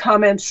a few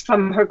comments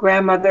from her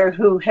grandmother,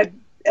 who had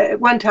at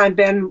one time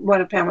been one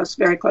of Pamela's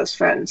very close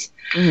friends.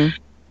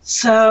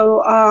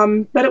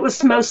 So, but it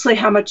was mostly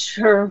how much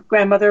her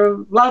grandmother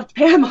loved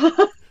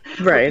Pamela.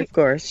 Right, of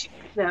course.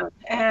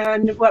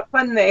 And what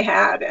fun they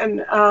had,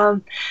 and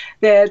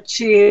that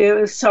she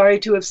was sorry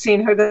to have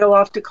seen her go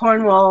off to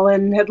Cornwall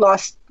and had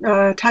lost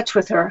touch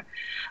with her.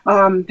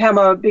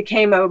 Pamela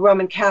became a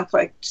Roman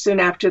Catholic soon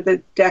after the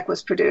deck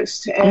was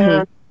produced,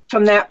 and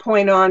from that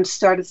point on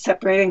started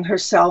separating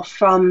herself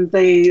from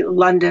the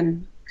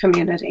London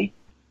community.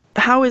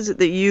 How is it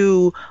that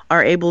you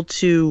are able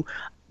to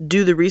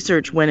do the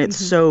research when it's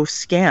so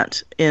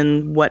scant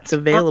in what's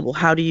available?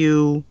 How do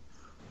you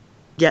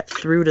get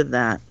through to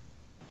that?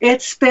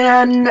 It's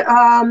been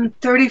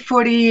 30,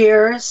 40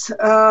 years.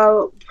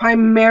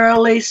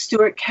 Primarily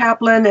Stuart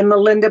Kaplan and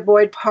Melinda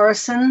Boyd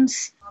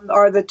Parsons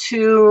are the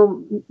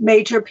two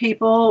major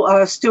people.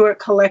 Stuart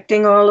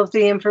collecting all of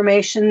the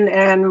information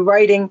and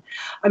writing.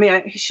 I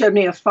mean, he showed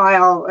me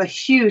a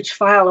huge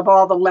file of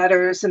all the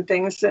letters and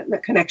things,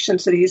 the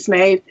connections that he's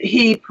made.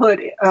 He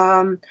put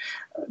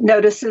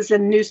notices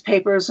in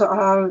newspapers,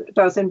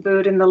 both in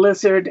Bude and the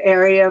Lizard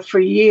area, for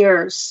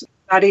years.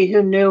 Anybody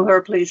who knew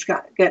her, please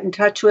get in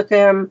touch with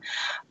him.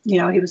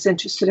 He was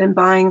interested in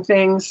buying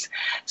things.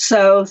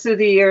 So through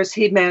the years,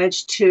 he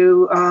managed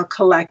to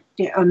collect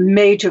a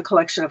major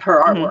collection of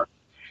her artwork.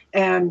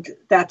 And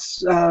that's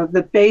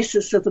the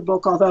basis of the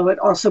book, although it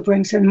also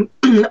brings in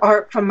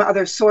art from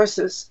other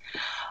sources.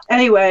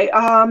 Anyway,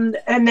 and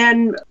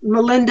then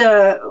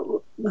Melinda,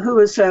 who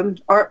is an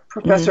art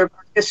professor of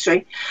art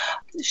history,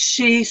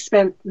 she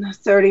spent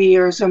 30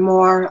 years or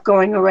more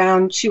going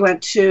around. She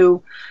went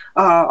to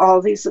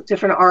all these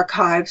different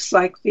archives,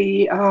 like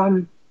the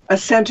a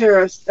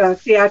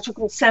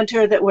theatrical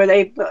center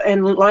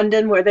in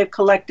London, where they've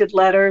collected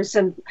letters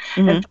and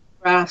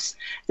photographs.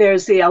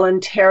 There's the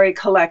Ellen Terry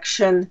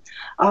collection,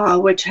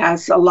 which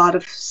has a lot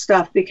of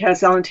stuff,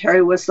 because Ellen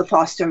Terry was the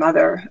foster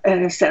mother,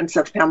 in a sense,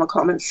 of Pamela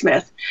Coleman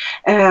Smith,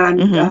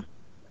 and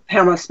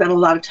Pamela spent a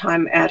lot of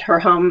time at her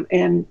home,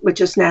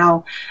 which is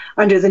now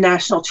under the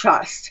National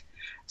Trust.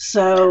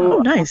 So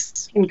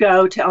nice. You can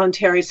go to Ellen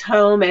Terry's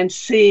home and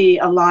see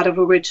a lot of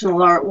original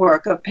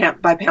artwork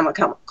by Pamela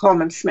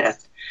Coleman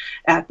Smith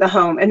at the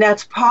home. And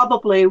that's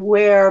probably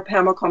where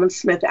Pamela Coleman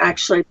Smith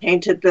actually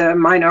painted the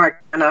Minor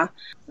Arcana,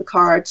 the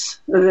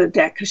cards, the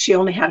deck, because she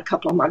only had a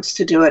couple of months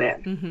to do it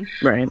in.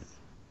 Right.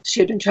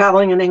 She had been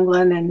traveling in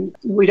England, and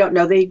we don't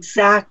know the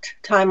exact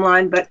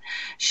timeline, but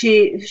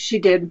she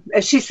did,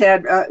 as she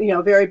said,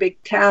 a very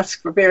big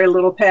task for very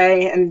little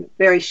pay and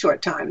very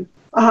short time.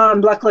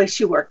 Luckily,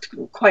 she worked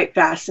quite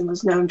fast and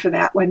was known for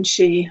that when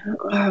she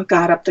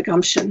got up the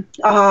gumption.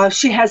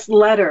 She has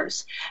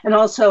letters, and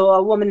also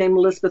a woman named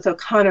Elizabeth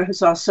O'Connor,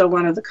 who's also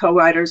one of the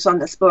co-writers on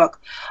this book,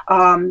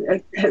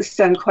 has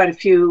done quite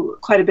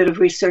a bit of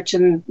research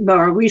in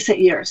more recent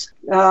years.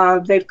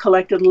 They've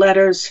collected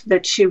letters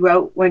that she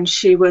wrote when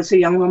she was a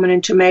young woman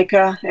in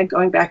Jamaica, and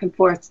going back and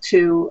forth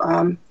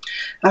to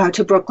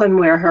Brooklyn,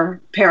 where her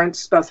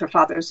parents, both her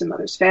father's and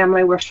mother's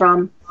family, were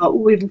from.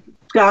 We've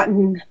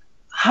gotten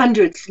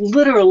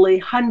literally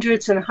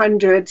hundreds and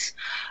hundreds,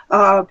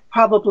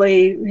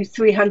 probably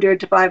 300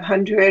 to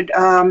 500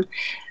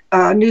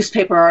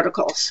 newspaper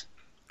articles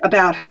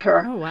about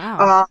her. Oh, wow.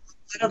 A lot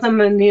of them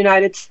in the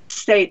United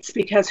States,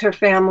 because her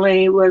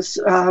family was,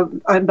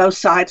 on both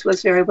sides,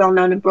 was very well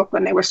known in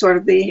Brooklyn. They were sort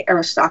of the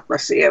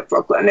aristocracy of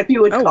Brooklyn, if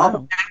you would call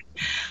them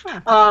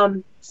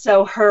that.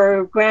 So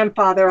her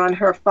grandfather on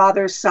her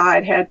father's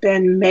side had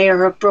been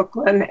mayor of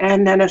Brooklyn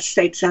and then a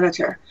state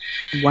senator.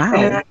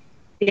 Wow.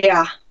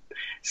 Yeah.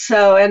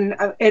 So, and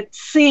it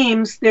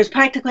seems there's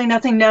practically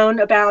nothing known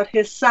about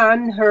his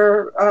son,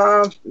 her,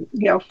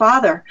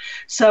 father.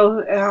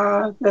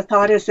 So the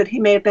thought is that he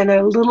may have been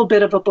a little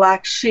bit of a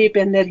black sheep,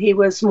 in that he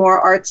was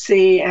more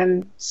artsy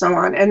and so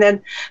on. And then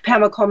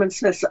Pamela Coleman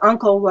Smith's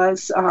uncle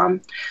was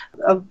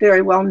a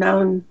very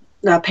well-known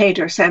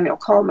painter, Samuel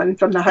Coleman,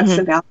 from the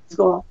Hudson Valley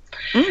School.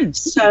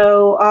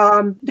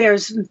 So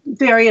there's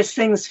various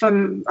things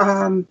from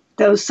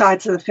those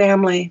sides of the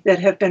family that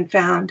have been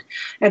found,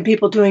 and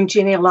people doing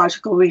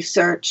genealogical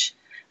research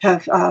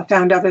have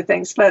found other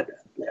things. But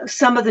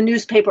some of the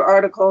newspaper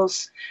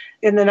articles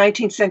in the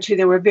 19th century,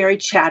 they were very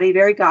chatty,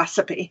 very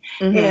gossipy,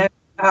 and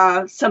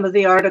some of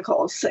the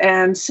articles,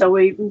 and so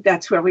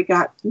that's where we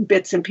got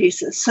bits and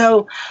pieces.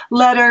 So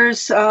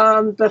letters,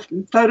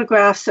 the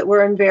photographs that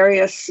were in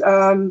various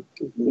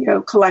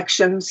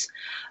collections,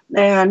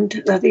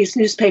 and these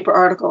newspaper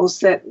articles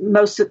that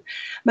most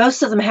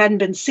of them hadn't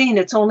been seen.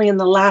 It's only in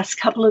the last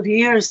couple of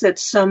years that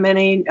so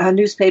many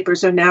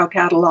newspapers are now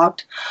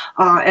cataloged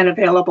and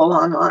available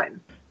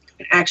online.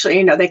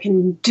 Actually, they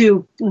can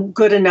do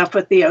good enough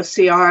with the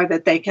OCR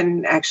that they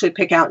can actually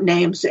pick out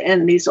names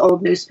in these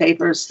old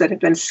newspapers that have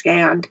been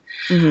scanned.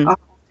 Mm-hmm.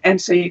 And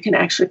so you can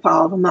actually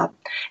follow them up.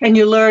 And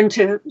you learn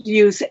to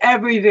use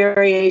every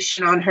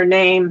variation on her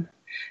name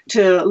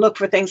to look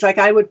for things. Like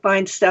I would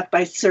find stuff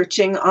by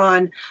searching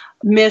on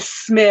Miss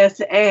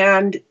Smith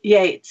and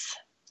Yates.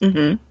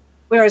 Mm-hmm.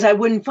 Whereas I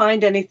wouldn't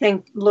find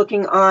anything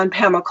looking on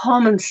Pamela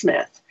Colman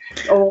Smith.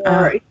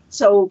 Or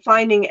so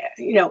finding,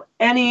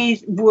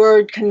 any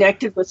word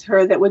connected with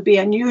her that would be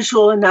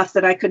unusual enough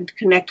that I could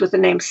connect with the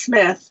name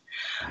Smith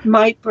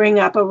might bring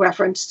up a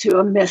reference to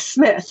a Miss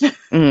Smith.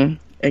 Mm,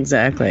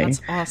 exactly.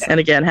 That's awesome. And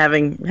again,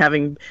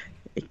 having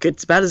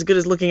it's about as good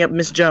as looking up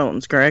Miss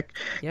Jones, correct?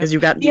 Because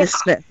you've got Miss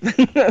Smith.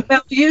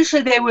 Well,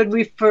 usually they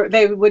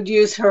would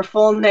use her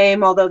full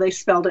name, although they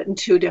spelled it in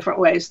two different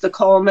ways. The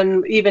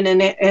Coleman, even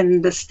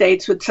in the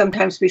States, would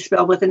sometimes be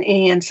spelled with an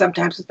E and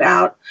sometimes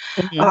without.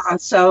 Mm-hmm.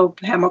 So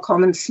Pamela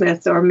Colman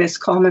Smith or Miss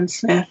Colman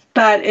Smith.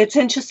 But it's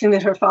interesting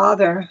that her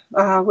father,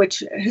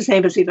 which his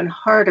name is even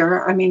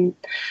harder,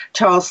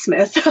 Charles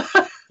Smith.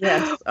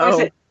 Yes. Was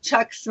it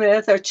Chuck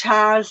Smith or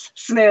Chaz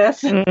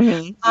Smith?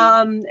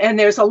 Mm-hmm. And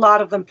there's a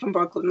lot of them from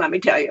Brooklyn, let me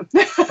tell you.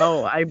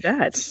 Oh, I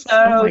bet.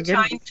 So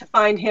trying to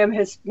find him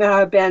has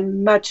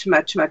been much,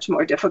 much, much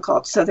more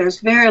difficult. So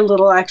there's very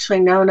little actually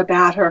known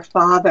about her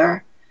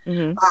father,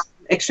 mm-hmm.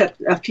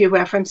 Except a few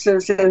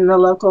references in the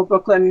local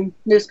Brooklyn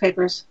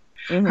newspapers.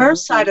 Mm-hmm. Her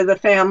side of the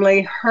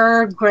family,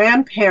 her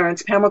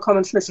grandparents, Pamela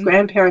Colman Smith's mm-hmm.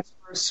 grandparents,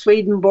 were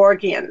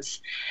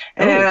Swedenborgians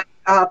and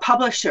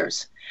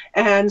publishers.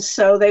 And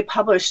so they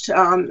published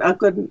a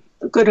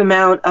good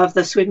amount of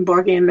the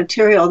Swedenborgian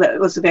material that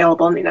was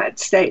available in the United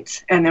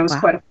States. And there was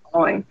quite a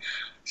following,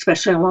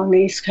 especially along the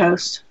East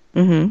Coast.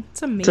 Mm-hmm.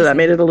 It's amazing. So that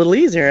made it a little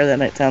easier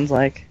than it sounds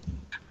like.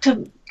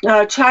 To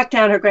track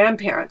down her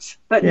grandparents,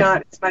 but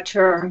not as much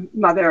her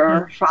mother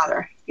or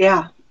father.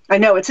 Yeah. I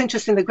know, it's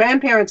interesting. The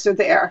grandparents are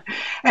there,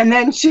 and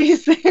then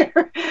she's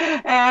there.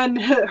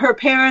 And her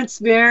parents,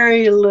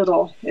 very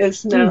little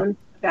is known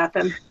about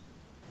them.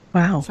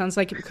 Wow. Sounds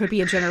like it could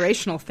be a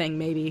generational thing,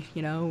 maybe,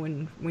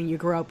 when you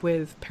grow up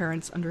with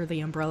parents under the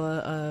umbrella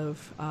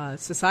of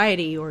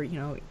society or,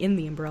 in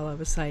the umbrella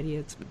of a society,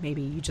 it's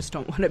maybe you just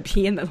don't want to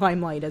be in the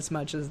limelight as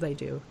much as they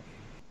do.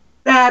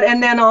 That,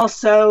 and then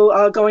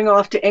also going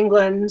off to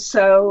England.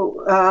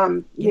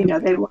 So,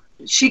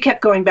 she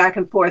kept going back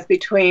and forth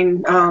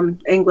between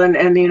England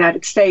and the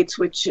United States,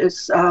 which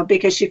is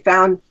because she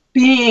found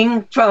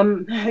being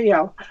from,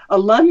 a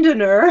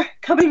Londoner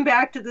coming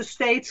back to the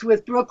States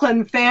with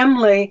Brooklyn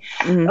family,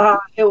 mm-hmm.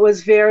 It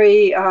was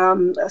very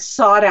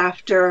sought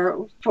after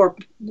for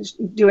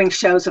doing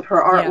shows of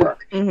her artwork.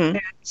 Yeah. Mm-hmm.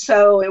 And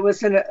so it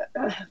was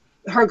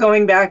her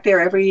going back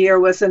there every year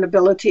was an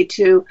ability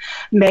to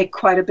make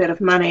quite a bit of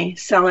money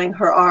selling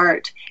her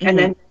art, mm-hmm. and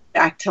then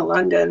back to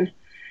London.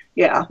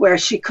 Yeah, where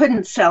she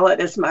couldn't sell it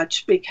as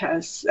much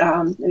because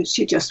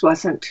she just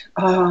wasn't,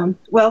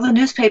 the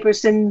newspapers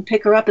didn't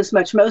pick her up as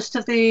much. Most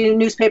of the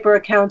newspaper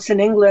accounts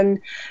in England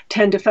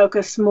tend to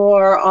focus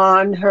more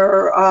on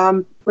her,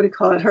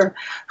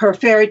 her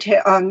fairy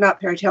tale,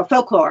 not fairy tale,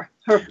 folklore,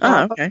 her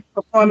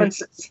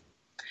performances.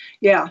 Mm-hmm.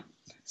 Yeah,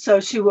 so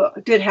she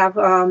did have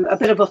a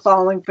bit of a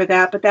following for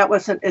that, but that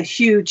wasn't a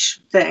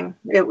huge thing.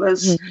 It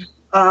was... Mm-hmm.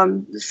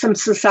 Some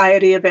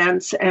society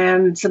events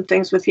and some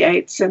things with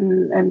Yates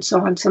and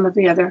so on, some of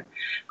the other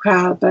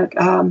crowd, but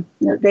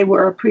they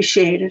were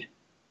appreciated.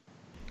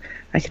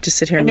 I could just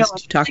sit here and listen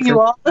to you talk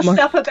for all the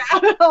stuff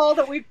about it, all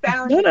that we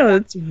found. No,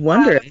 it's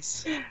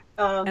wondrous.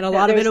 And a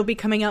lot of it will be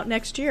coming out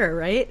next year,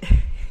 right?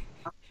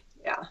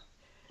 Yeah.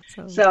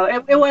 So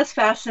it was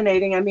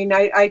fascinating.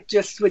 I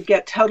just would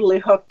get totally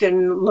hooked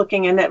in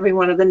looking in every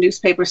one of the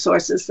newspaper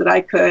sources that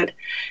I could.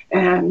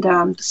 And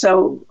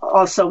so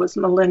also was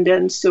Melinda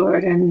and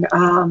Stuart and,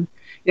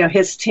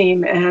 his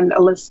team and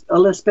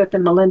Elizabeth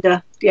and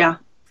Melinda. Yeah.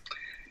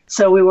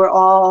 So we were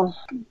all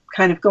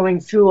kind of going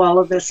through all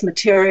of this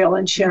material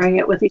and sharing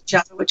it with each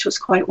other, which was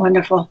quite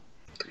wonderful.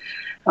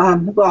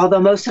 Although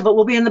most of it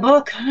will be in the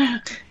book.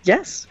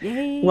 Yes.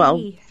 Yay.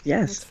 Well,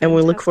 yes. And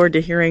we look forward to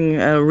hearing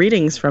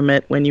readings from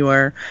it when you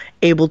are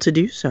able to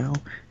do so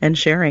and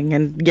sharing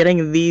and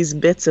getting these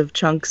bits of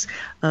chunks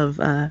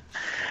of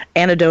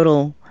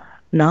anecdotal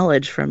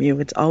knowledge from you.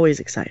 It's always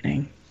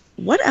exciting.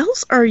 What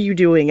else are you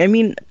doing?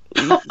 Isn't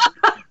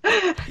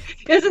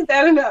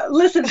that enough?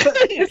 Listen.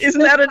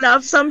 Isn't that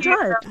enough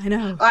sometimes? I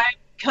know. I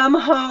come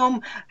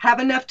home, have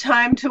enough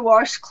time to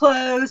wash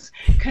clothes,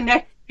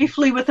 connect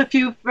briefly with a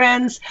few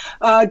friends,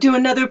 do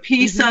another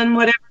piece mm-hmm. on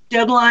whatever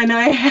deadline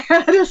I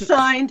had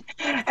assigned,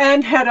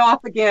 and head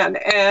off again.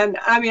 And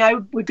I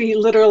would be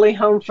literally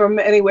home from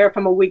anywhere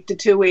from a week to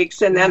 2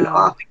 weeks, and then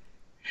off.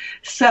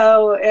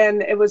 So,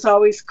 and it was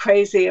always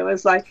crazy. It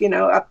was like,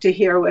 up to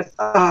here with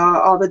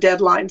all the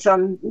deadlines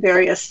on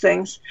various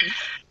things.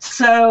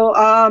 So,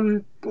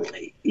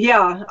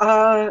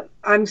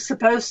 I'm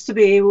supposed to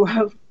be,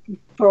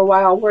 for a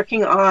while,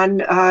 working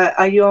on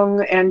a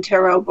Jung and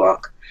tarot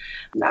book.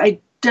 I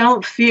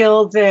don't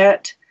feel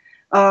that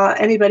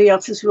anybody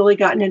else has really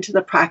gotten into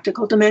the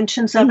practical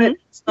dimensions of it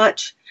as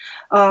much.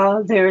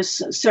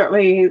 There's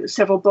certainly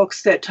several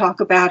books that talk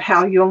about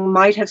how Jung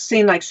might have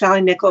seen, like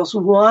Sally Nichols'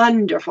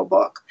 wonderful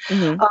book.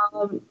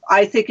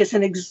 I think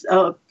is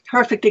a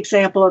perfect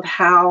example of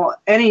how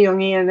any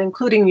Jungian,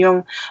 including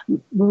Jung,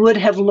 would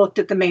have looked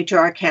at the major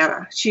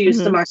arcana. She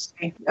used the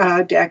Marseille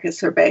deck as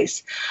her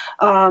base.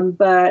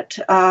 But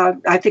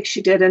I think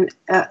she did an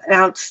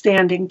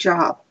outstanding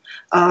job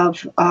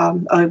of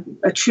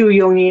a true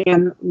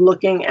Jungian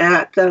looking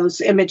at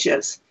those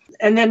images.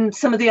 And then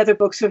some of the other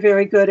books are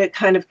very good at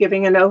kind of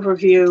giving an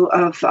overview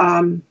of,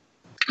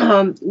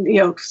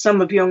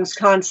 some of Jung's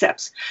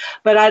concepts.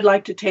 But I'd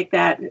like to take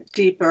that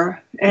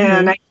deeper.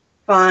 And I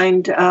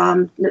find,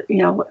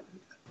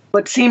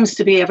 what seems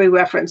to be every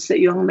reference that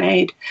Jung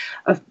made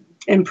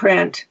in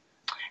print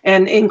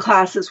and in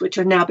classes, which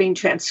are now being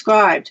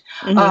transcribed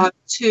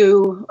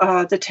to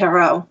the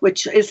tarot,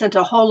 which isn't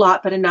a whole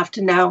lot, but enough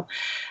to know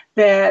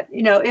that,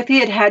 if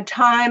he had had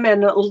time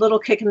and a little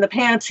kick in the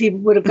pants, he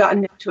would have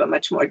gotten into it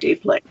much more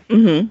deeply.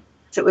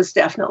 So it was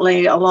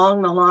definitely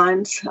along the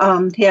lines.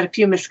 He had a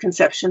few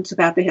misconceptions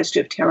about the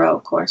history of tarot,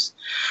 of course.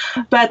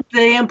 But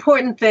the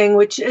important thing,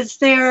 which is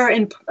there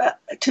in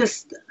to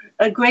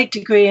a great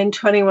degree in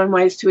 21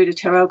 Ways to Read a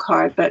Tarot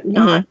Card, but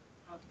not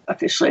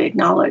officially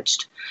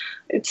acknowledged.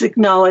 It's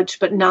acknowledged,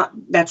 but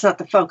that's not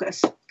the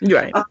focus.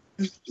 Right.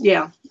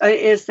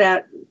 Is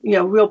that,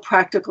 real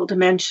practical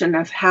dimension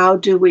of how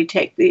do we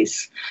take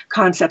these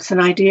concepts and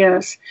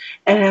ideas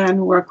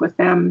and work with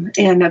them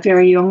in a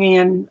very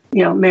Jungian,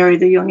 marry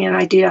the Jungian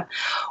idea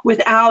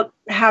without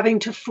having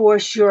to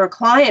force your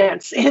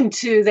clients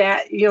into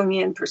that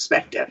Jungian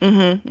perspective.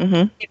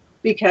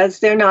 Because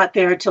they're not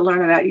there to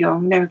learn about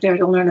Jung, they're there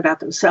to learn about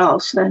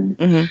themselves.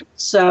 And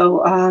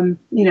so,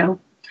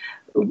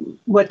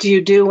 what do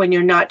you do when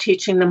you're not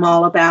teaching them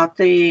all about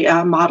the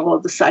model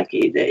of the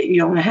psyche that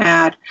Jung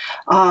had,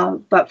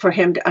 but for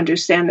him to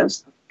understand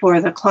those,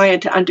 for the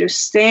client to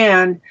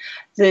understand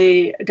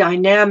the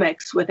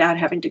dynamics without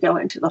having to go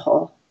into the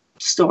whole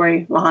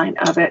storyline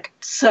of it.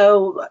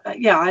 So,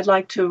 I'd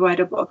like to write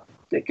a book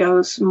that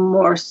goes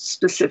more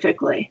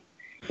specifically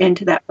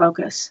into that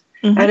focus.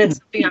 And it's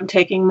something I'm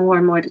taking more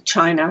and more to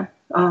China.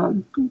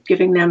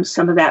 Giving them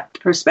some of that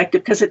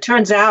perspective, because it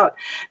turns out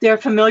they're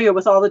familiar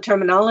with all the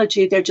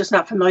terminology. They're just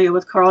not familiar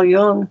with Carl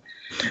Jung.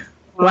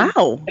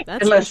 Wow.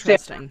 That's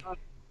interesting.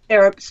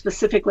 They're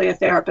specifically a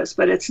therapist,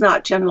 but it's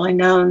not generally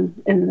known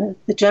in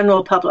the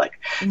general public.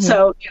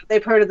 So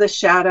they've heard of the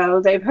shadow.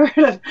 They've heard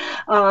of,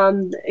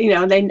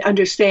 they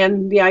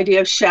understand the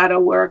idea of shadow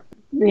work,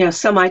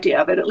 some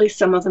idea of it. At least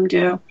some of them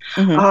do.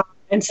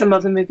 And some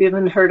of them have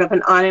even heard of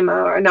an anima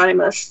or an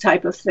animus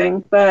type of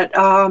thing. But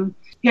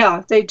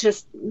they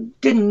just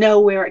didn't know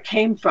where it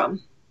came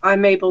from.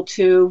 I'm able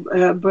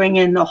to bring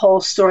in the whole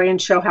story and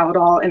show how it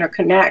all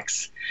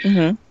interconnects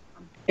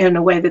in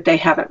a way that they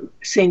haven't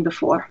seen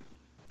before.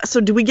 So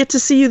do we get to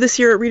see you this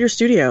year at Reader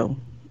Studio?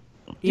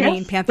 You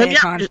mean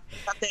PantheaCon?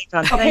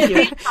 Thank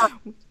you.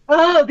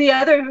 Oh, the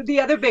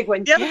other big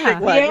one.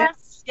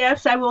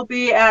 Yes, I will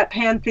be at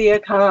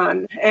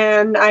PantheaCon.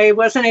 And I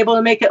wasn't able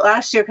to make it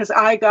last year because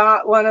I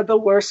got one of the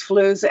worst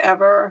flus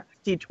ever.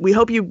 We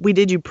hope we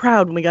did you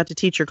proud when we got to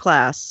teach your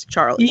class,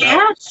 Charlie.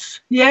 Yes.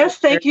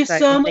 Thank you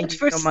so much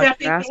for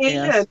stepping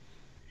in.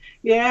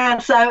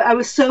 Yes, I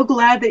was so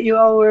glad that you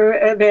all were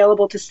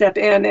available to step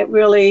in. It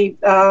really,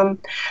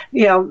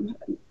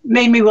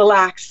 made me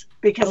relax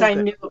because I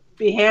knew it would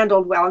be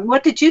handled well. And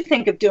what did you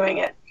think of doing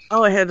it?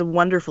 Oh, I had a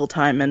wonderful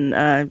time.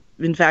 And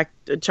in fact,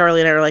 Charlie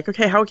and I are like,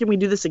 okay, how can we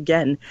do this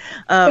again?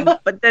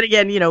 But then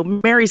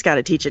again, Mary's got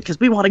to teach it because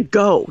we want to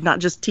go, not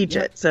just teach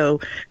it. So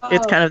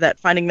it's kind of that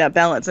finding that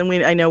balance. And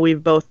I know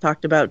we've both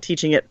talked about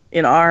teaching it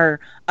in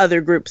our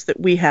other groups that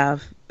we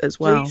have as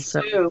well. Please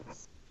so do.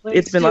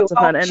 It's been lots of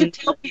fun. I should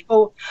tell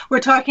people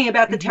we're talking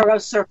about the Tarot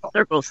Circle.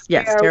 Circles,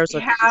 yes. Tarot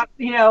we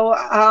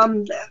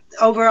have,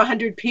 over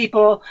 100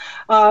 people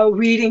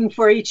reading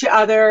for each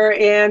other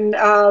in,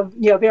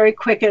 very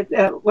quick,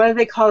 what do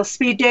they call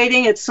speed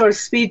dating? It's sort of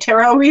speed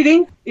tarot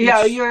reading.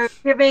 You're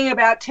giving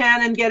about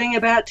 10 and getting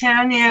about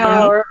 10,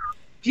 or a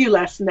few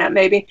less than that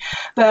maybe.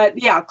 But,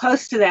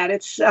 close to that.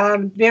 It's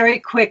very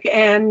quick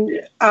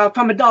and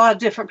from a lot of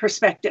different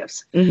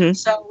perspectives.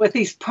 So with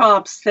these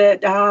prompts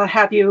that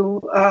have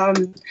you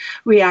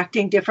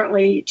reacting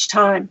differently each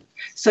time.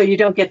 So you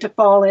don't get to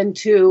fall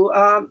into,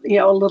 a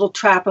little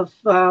trap of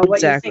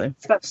what you think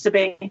it's supposed to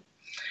be.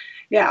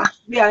 Yeah,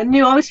 and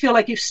you always feel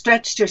like you've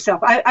stretched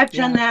yourself. I've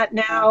done that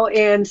now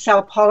in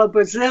Sao Paulo,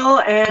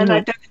 Brazil, and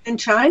I've done it in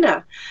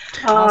China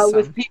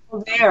with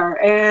people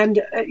there, and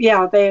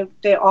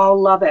they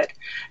all love it.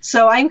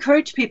 So I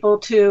encourage people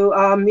to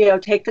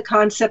take the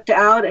concept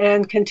out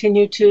and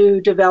continue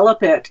to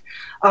develop it.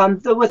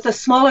 With the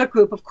smaller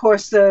group, of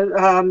course,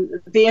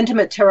 the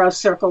intimate tarot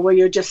circle, where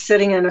you're just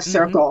sitting in a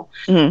circle,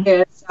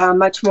 is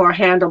much more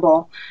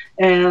handleable.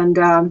 And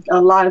a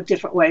lot of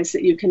different ways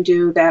that you can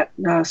do that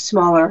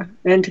smaller,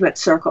 intimate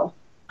circle.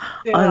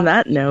 Yeah. On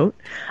that note,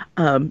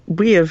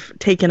 we have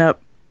taken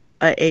up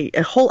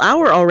a whole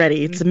hour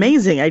already. It's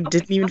amazing. I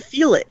didn't even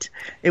feel it.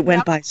 It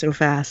went by so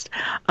fast.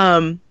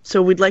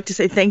 So we'd like to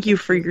say thank you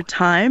for your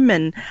time,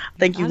 and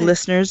thank you,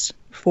 listeners,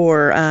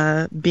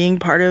 for being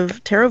part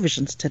of Tarot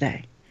Visions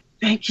today.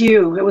 Thank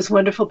you. It was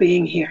wonderful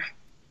being here.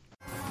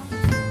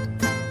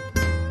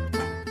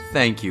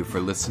 Thank you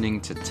for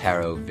listening to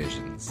Tarot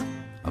Visions,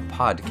 a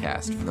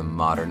podcast for the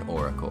modern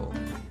oracle.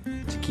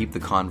 To keep the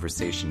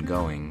conversation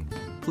going,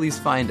 please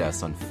find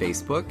us on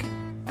Facebook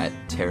at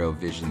Tarot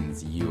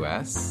Visions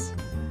US,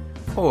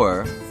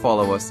 or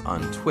follow us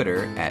on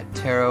Twitter at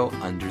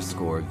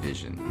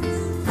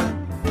Tarot_Visions.